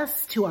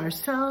confess to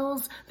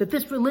ourselves that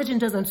this religion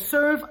doesn't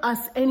serve us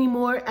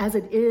anymore as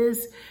it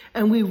is,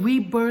 and we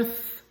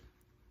rebirth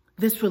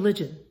this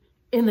religion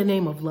in the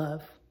name of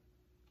love?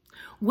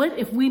 What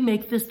if we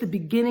make this the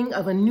beginning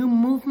of a new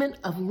movement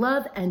of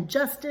love and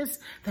justice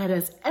that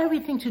has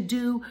everything to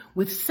do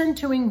with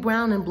centering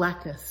brown and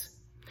blackness,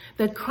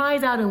 that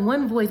cries out in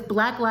one voice,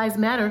 Black Lives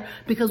Matter,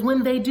 because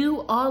when they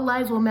do, all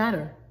lives will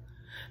matter,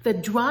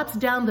 that drops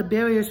down the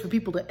barriers for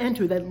people to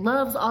enter, that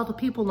loves all the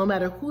people no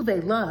matter who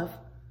they love,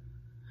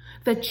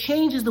 that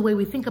changes the way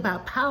we think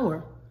about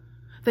power,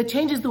 that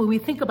changes the way we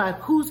think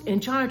about who's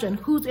in charge and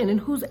who's in and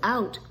who's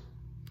out?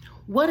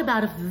 What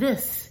about if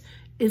this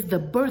is the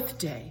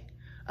birthday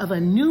of a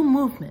new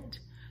movement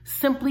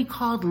simply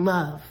called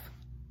love?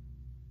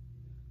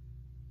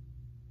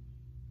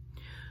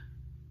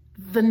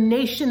 The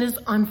nation is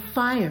on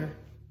fire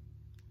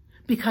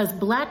because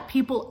black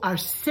people are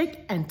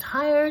sick and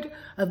tired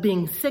of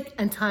being sick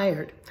and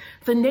tired.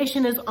 The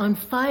nation is on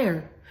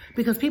fire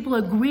because people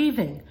are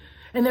grieving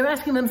and they're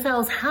asking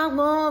themselves, how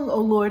long, O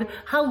Lord,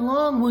 how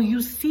long will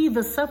you see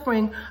the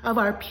suffering of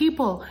our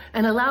people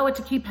and allow it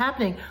to keep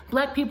happening?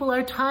 Black people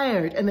are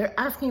tired and they're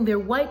asking their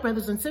white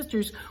brothers and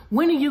sisters,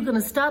 when are you going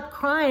to stop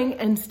crying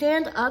and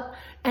stand up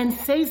and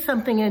say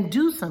something and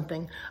do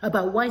something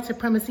about white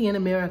supremacy in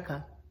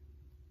America?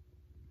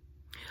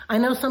 I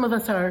know some of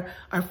us are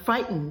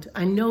frightened.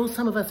 I know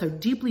some of us are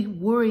deeply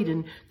worried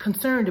and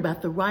concerned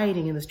about the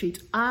rioting in the streets.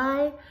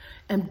 I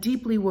am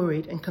deeply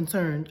worried and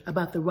concerned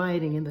about the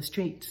rioting in the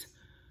streets.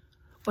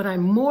 But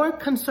I'm more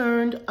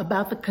concerned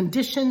about the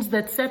conditions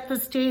that set the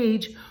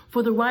stage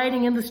for the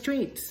rioting in the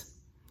streets.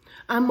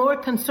 I'm more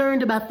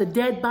concerned about the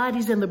dead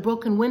bodies and the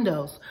broken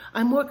windows.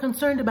 I'm more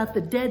concerned about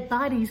the dead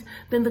bodies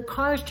than the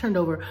cars turned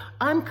over.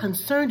 I'm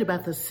concerned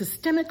about the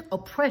systemic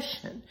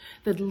oppression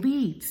that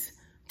leads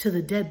to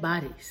the dead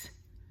bodies.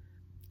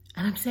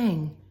 And I'm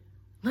saying,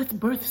 Let's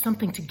birth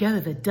something together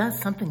that does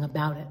something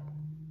about it.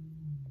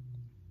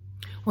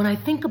 When I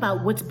think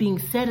about what's being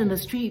said in the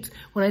streets,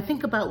 when I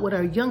think about what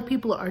our young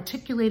people are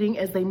articulating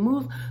as they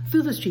move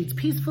through the streets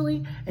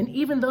peacefully, and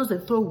even those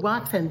that throw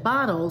rocks and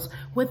bottles,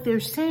 what they're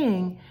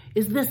saying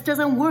is this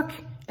doesn't work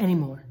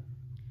anymore.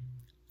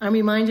 I'm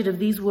reminded of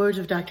these words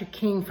of Dr.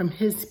 King from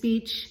his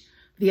speech,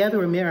 The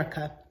Other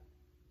America.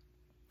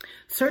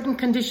 Certain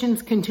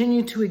conditions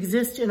continue to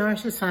exist in our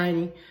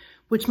society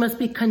which must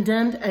be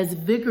condemned as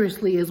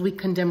vigorously as we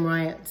condemn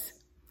riots.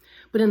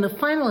 But in the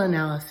final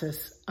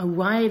analysis, a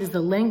riot is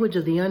the language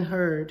of the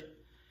unheard.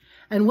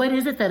 And what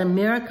is it that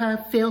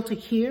America failed to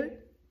hear?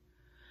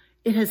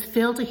 It has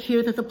failed to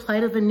hear that the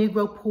plight of the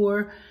Negro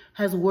poor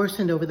has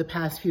worsened over the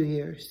past few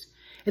years.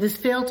 It has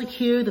failed to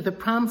hear that the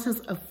promises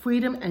of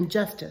freedom and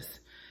justice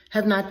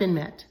have not been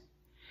met.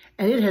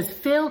 And it has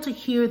failed to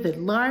hear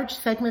that large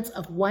segments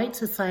of white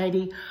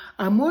society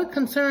are more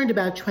concerned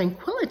about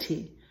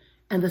tranquility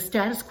and the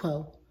status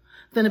quo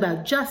than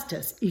about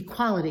justice,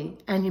 equality,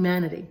 and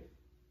humanity.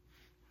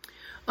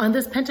 On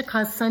this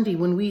Pentecost Sunday,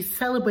 when we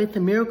celebrate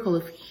the miracle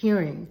of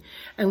hearing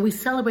and we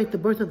celebrate the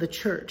birth of the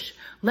church,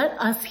 let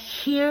us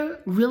hear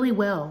really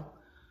well,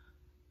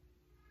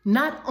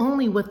 not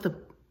only what the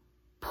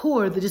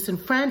poor, the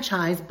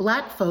disenfranchised,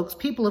 Black folks,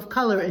 people of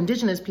color,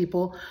 Indigenous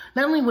people,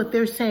 not only what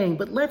they're saying,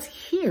 but let's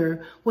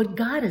hear what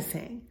God is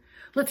saying.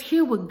 Let's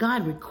hear what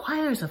God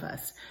requires of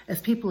us as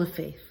people of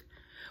faith,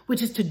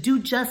 which is to do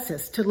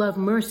justice, to love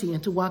mercy,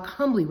 and to walk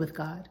humbly with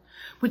God,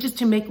 which is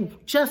to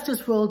make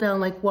justice roll down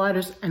like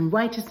waters and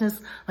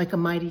righteousness like a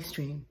mighty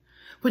stream,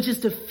 which is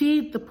to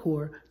feed the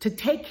poor, to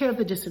take care of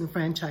the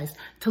disenfranchised,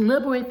 to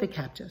liberate the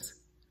captives,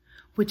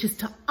 which is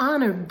to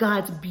honor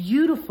God's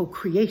beautiful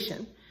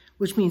creation,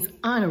 which means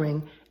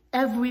honoring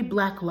every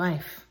Black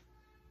life.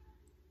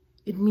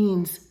 It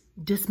means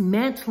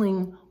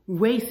dismantling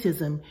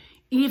racism,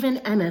 even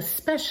and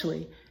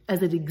especially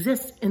as it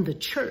exists in the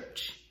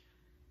church.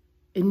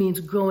 It means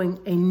growing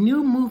a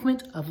new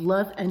movement of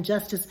love and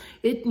justice.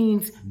 It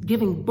means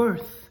giving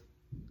birth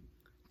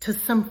to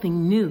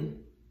something new,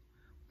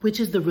 which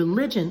is the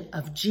religion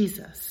of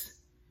Jesus.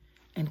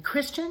 And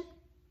Christian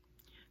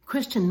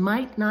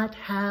might not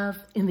have,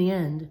 in the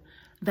end,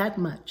 that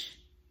much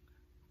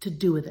to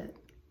do with it.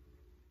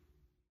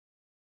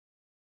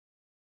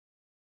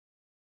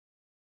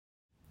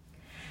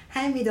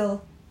 Hi,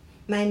 Middle.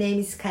 My name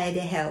is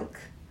Kaede Helk.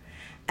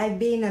 I've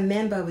been a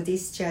member of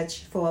this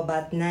church for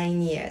about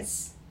 9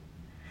 years.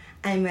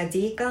 I'm a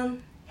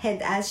deacon,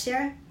 head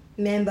usher,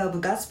 member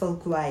of gospel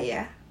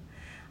choir,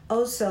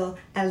 also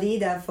a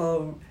leader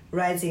for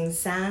Rising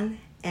Sun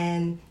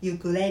and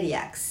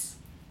Ukuleleacs.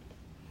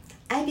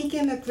 I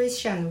became a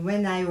Christian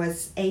when I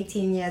was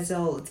 18 years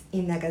old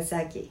in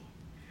Nagasaki.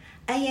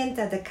 I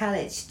entered the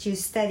college to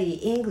study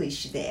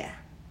English there.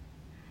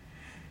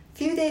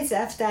 Few days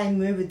after I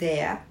moved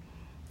there,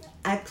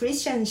 a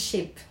Christian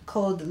ship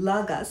called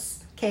Logos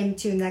came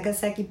to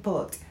Nagasaki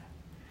port.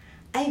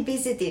 I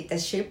visited the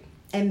ship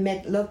and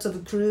met lots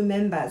of crew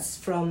members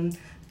from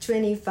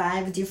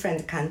 25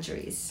 different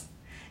countries.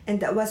 And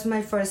that was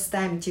my first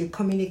time to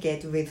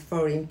communicate with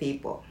foreign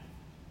people.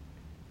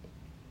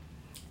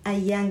 A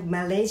young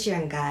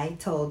Malaysian guy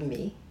told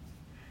me,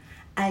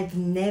 I've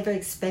never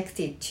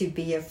expected to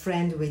be a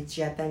friend with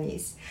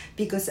Japanese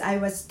because I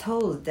was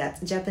told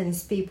that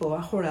Japanese people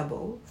are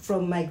horrible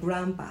from my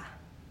grandpa.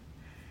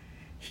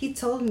 He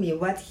told me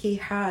what he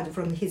heard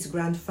from his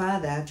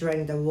grandfather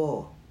during the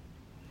war.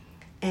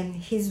 And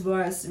his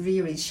words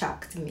really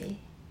shocked me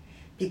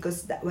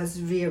because that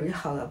was really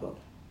horrible.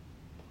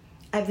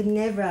 I've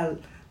never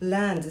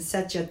learned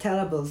such a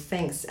terrible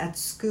things at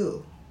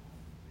school.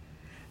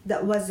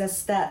 That was the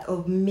start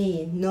of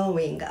me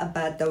knowing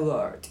about the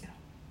world.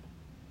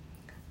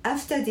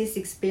 After this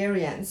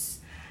experience,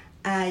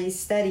 I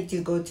started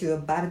to go to a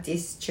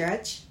Baptist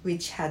church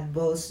which had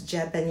both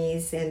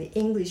Japanese and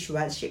English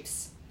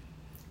worships.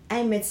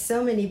 I met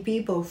so many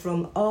people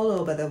from all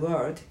over the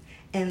world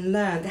and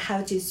learned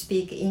how to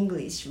speak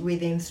English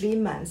within 3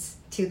 months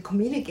to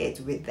communicate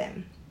with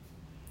them.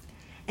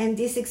 And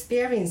this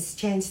experience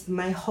changed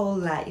my whole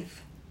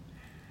life.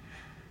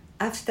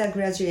 After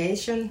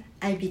graduation,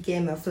 I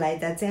became a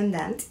flight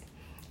attendant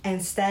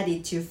and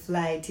started to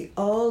fly to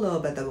all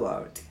over the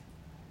world.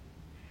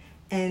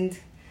 And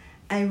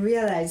I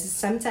realized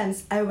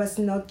sometimes I was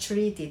not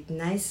treated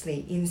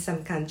nicely in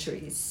some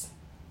countries.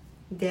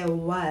 There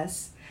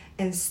was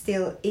and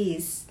still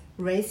is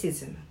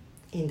racism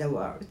in the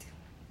world.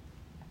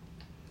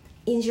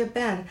 In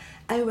Japan,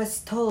 I was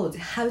told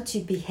how to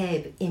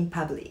behave in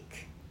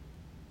public,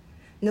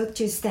 not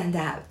to stand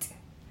out,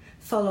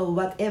 follow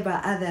whatever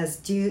others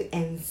do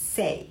and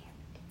say,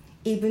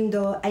 even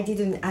though I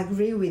didn't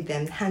agree with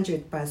them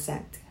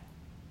 100%.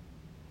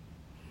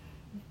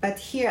 But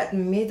here at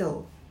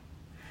Middle,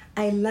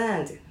 I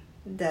learned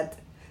that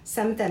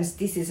sometimes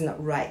this is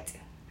not right,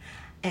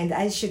 and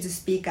I should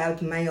speak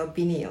out my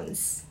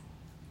opinions.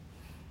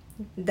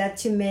 That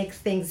to make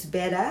things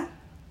better,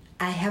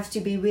 I have to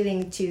be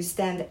willing to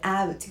stand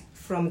out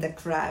from the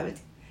crowd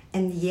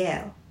and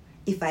yell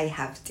if I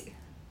have to.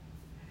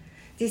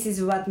 This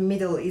is what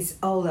Middle is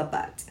all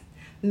about,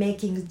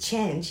 making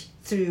change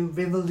through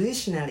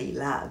revolutionary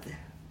love.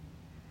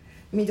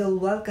 Middle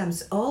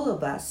welcomes all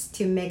of us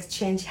to make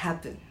change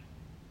happen.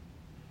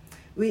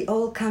 We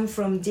all come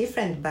from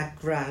different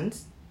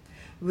backgrounds,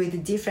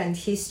 with different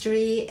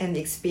history and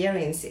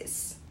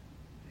experiences.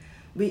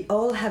 We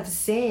all have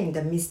seen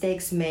the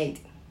mistakes made,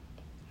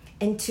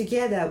 and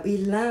together we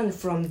learn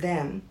from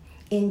them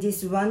in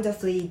this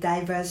wonderfully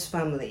diverse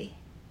family.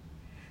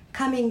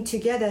 Coming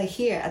together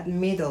here at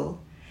Middle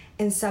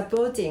and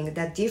supporting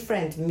the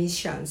different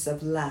missions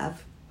of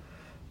love,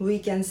 we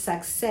can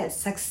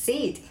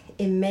succeed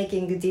in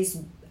making this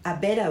a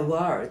better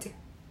world,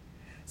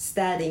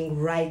 starting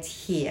right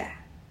here.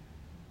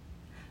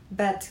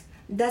 But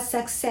that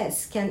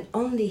success can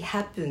only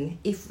happen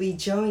if we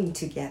join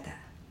together.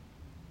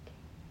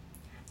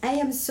 I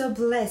am so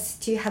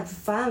blessed to have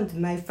found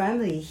my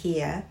family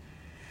here,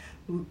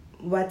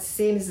 what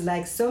seems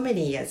like so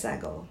many years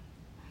ago.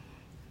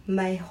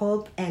 My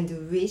hope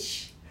and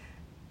wish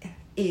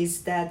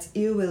is that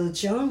you will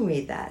join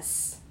with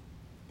us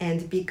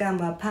and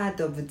become a part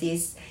of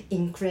this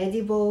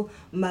incredible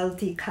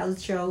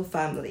multicultural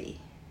family.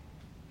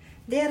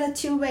 There are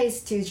 2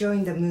 ways to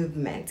join the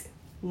movement.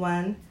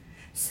 1,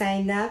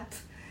 sign up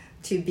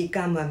to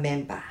become a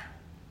member.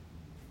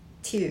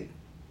 2,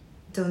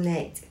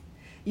 donate.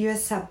 Your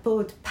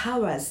support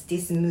powers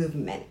this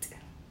movement.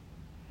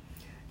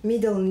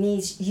 Middle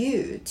needs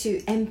you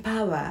to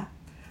empower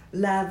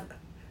love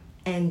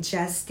and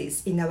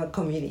justice in our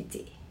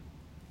community.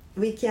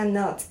 We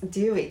cannot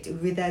do it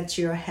without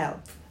your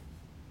help.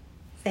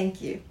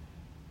 Thank you.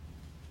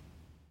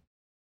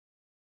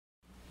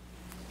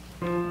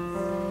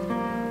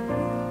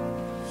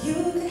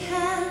 You could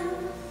have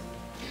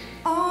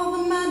all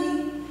the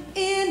money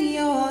in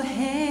your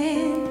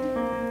hand,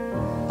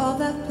 all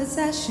the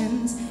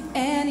possessions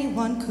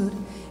anyone could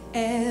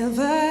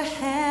ever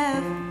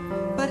have,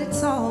 but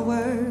it's all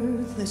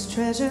worthless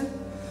treasure.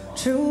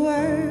 True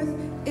worth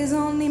is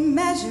only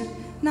measured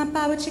not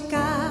by what you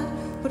got,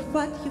 but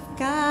what you've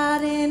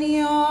got in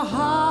your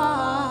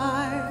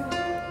heart.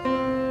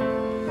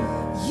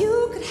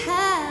 You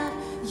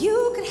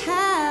could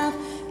have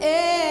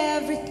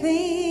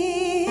everything,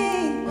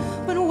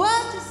 but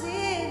what does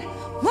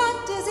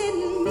it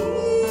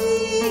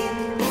mean?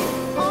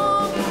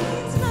 All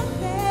means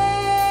nothing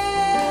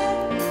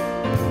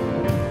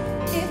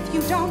if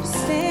you don't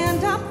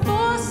stand up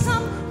for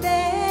something.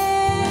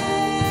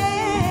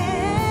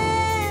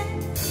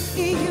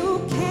 You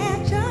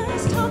can't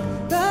just talk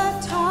the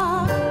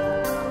talk,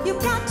 you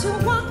got to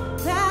walk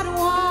that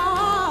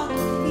walk.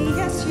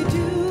 Yes, you do.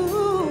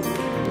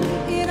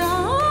 It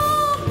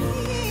all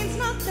means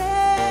nothing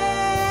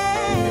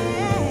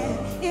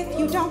if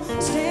you don't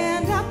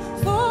stand up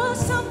for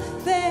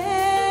something.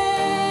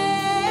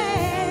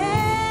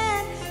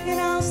 And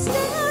I'll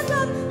stand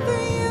up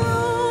for you.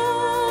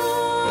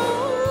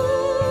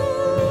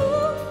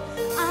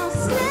 I'll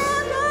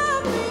stand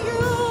up for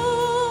you.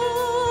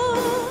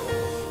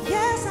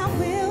 Yes, I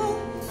will.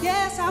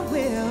 Yes, I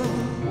will.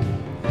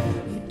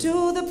 You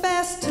do the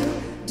best to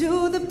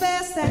do the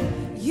best that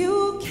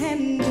you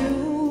can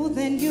do.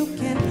 Then you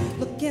can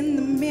look in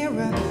the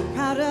mirror,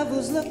 proud of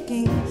who's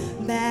looking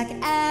back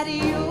at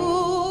you.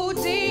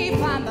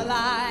 Define the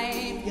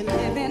life you're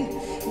living,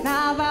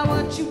 not by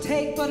what you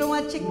take, but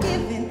what you're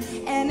giving.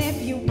 And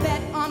if you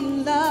bet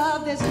on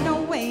love, there's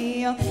no way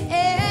you'll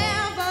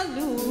ever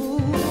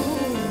lose.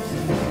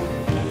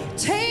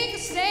 Take a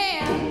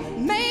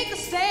stand, make a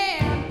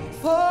stand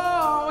for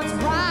what's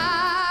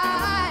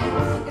right.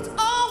 It's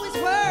always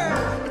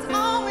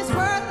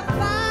worth the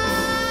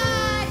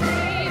fight.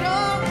 It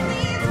all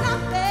means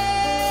nothing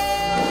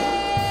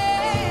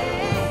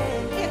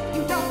if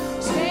you don't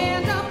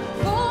stand up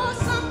for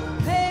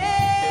something.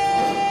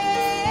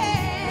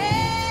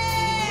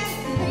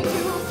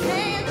 You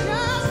can't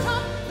just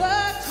talk the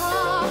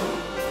talk,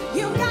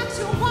 you got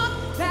to walk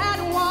that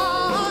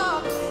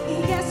walk.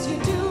 Yes, you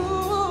do.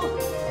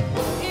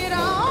 It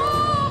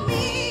all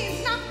means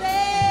nothing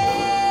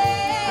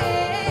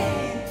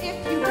if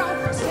you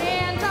don't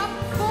stand up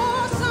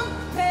for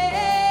something.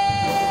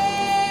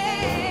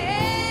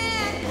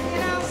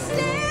 And I'll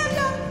stand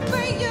up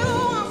for you.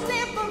 I'll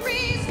stand for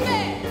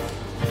respect,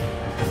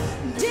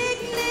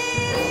 dignity.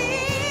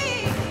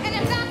 And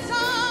if that's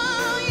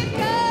all you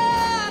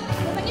got,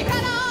 then you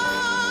got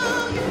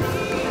all you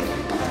need.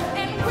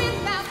 And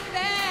without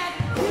that,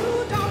 you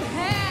don't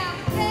have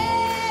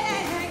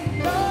anything.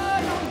 No,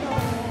 no,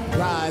 no.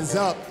 Rise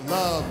up,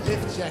 love,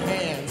 lift your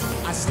hands.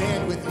 I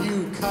stand with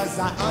you cause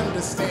I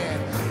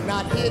understand.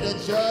 Not here to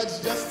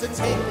judge, just to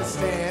take a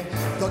stand.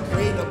 The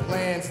greater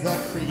plans, the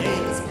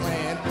creator's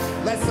plan.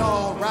 Let's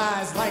all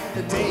rise like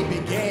the day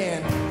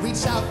began.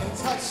 Reach out and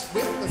touch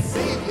with the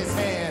Savior's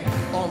hand.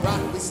 On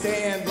rock we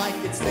stand like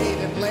it's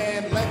native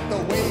land. Let the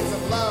ways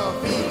of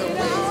love be the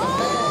ways of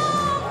man.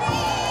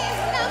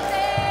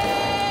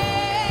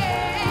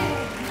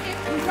 If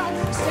you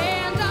don't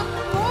stand up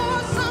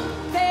for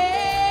something,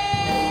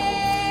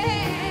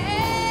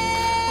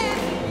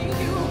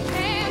 you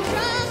can't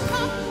just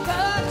talk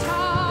the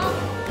talk.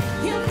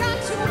 You got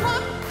to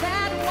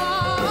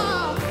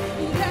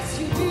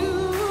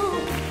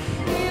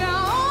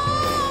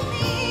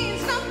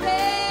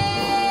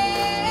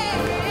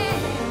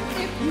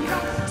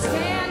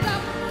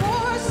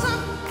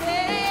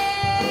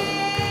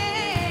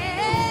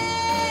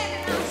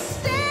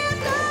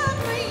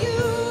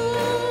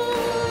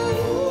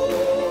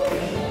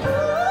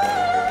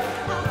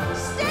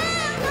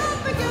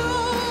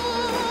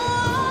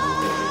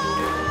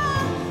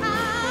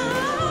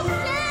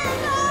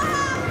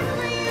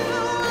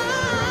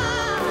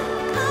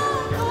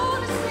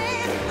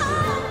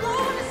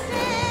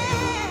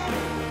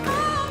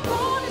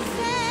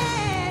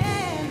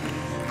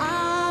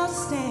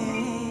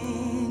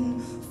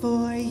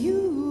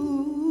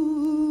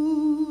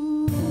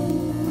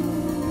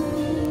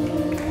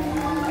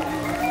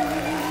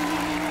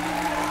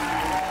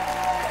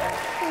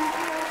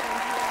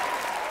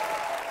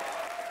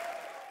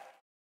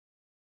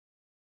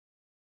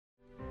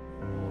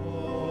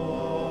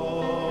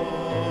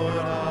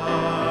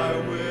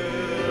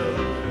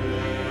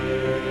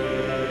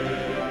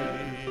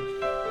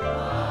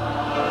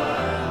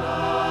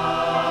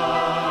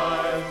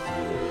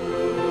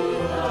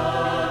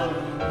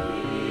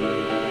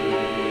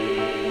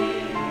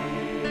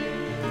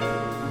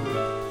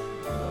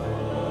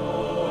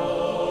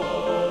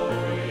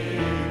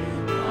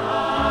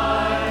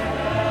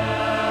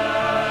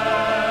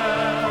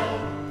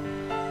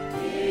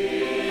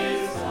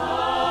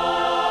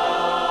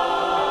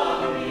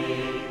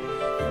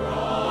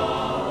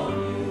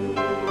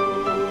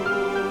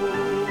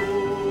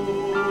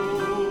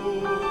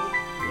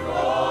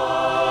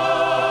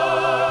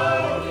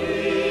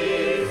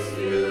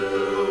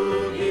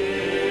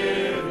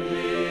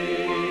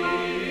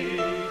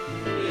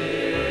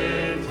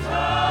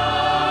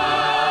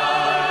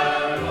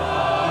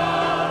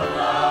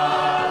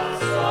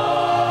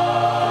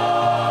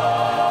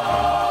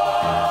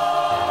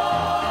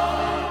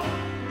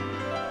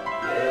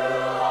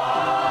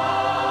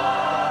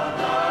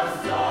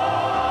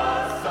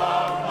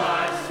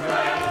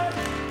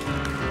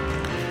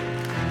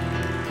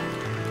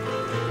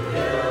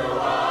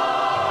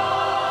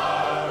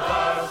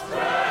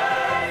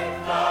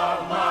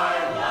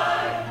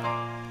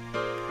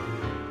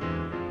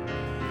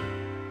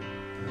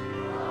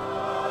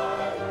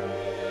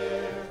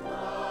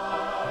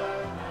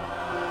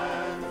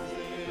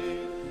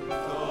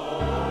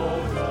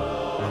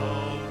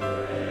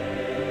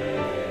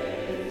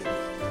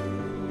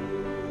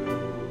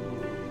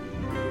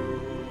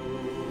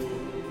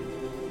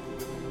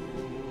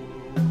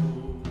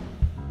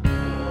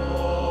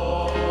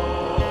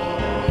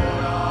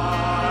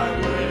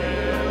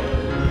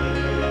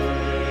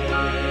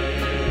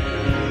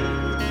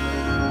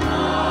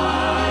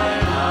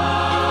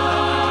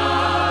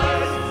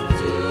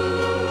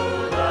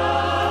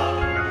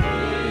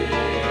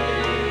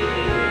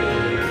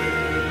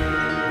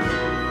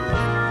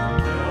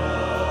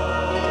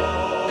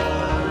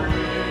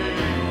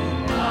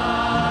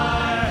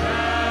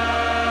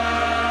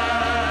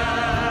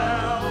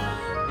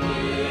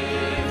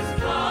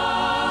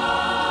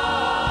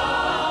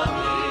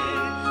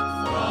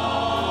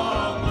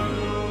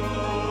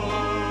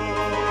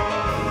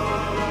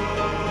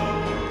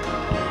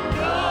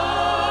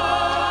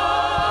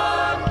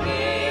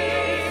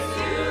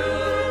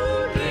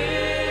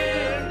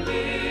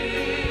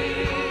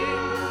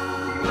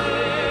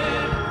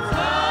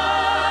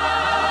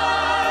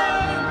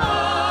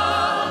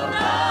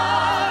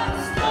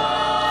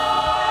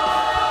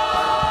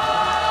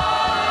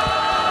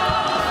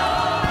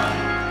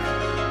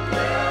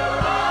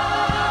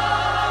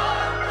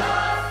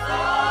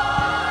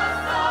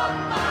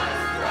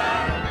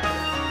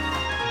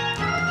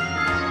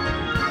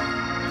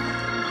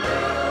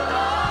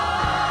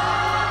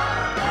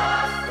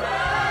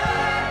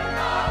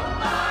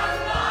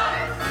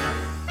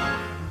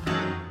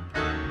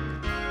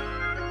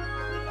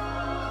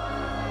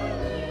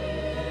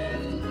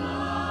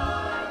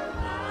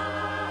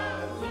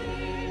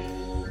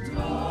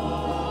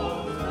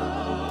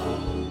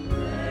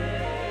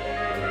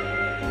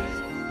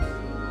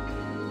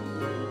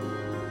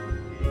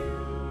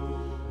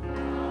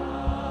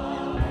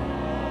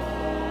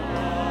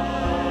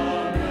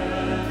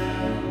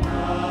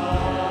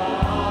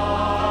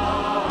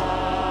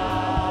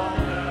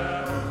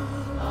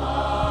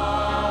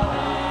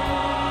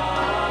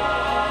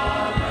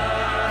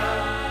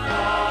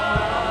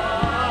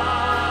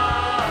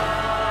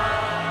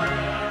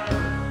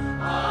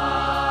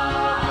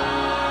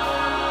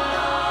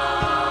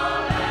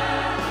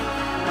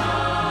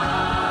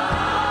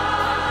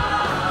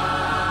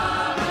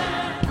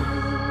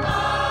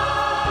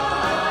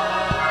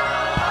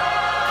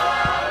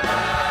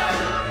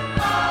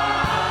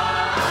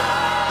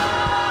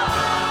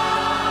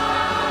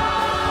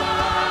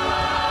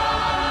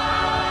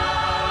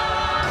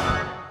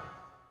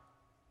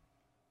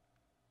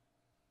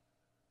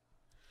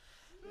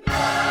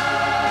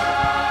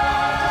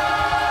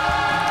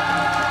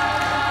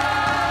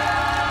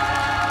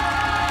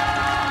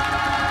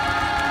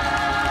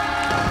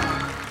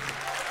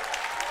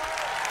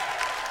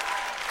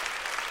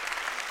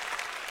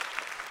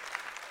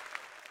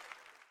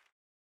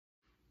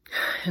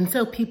And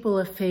so people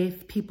of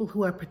faith, people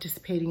who are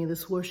participating in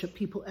this worship,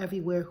 people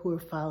everywhere who are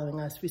following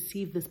us,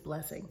 receive this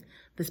blessing,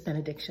 this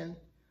benediction.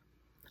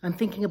 I'm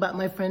thinking about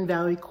my friend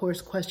Valerie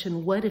Kaur's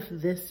question, what if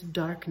this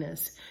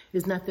darkness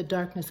is not the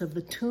darkness of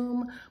the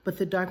tomb, but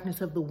the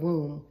darkness of the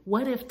womb?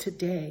 What if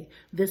today,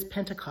 this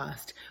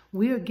Pentecost,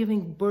 we are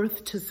giving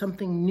birth to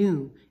something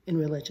new in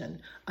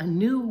religion, a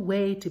new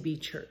way to be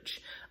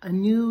church, a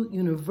new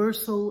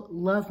universal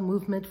love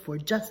movement for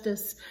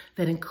justice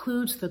that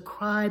includes the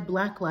cry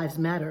Black Lives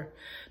Matter?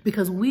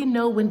 Because we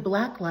know when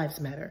Black lives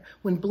matter,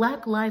 when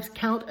Black lives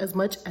count as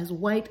much as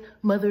white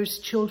mothers'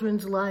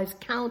 children's lives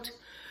count,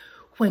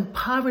 when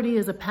poverty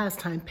is a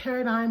pastime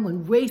paradigm,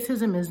 when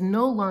racism is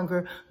no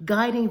longer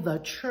guiding the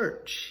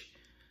church,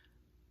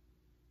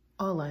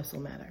 all lives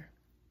will matter.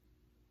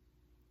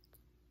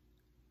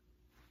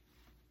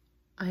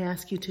 I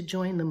ask you to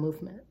join the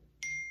movement.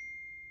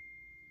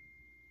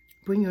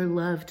 Bring your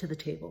love to the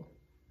table.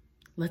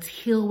 Let's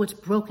heal what's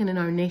broken in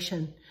our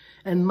nation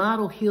and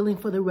model healing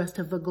for the rest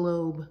of the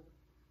globe.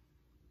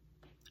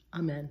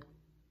 Amen.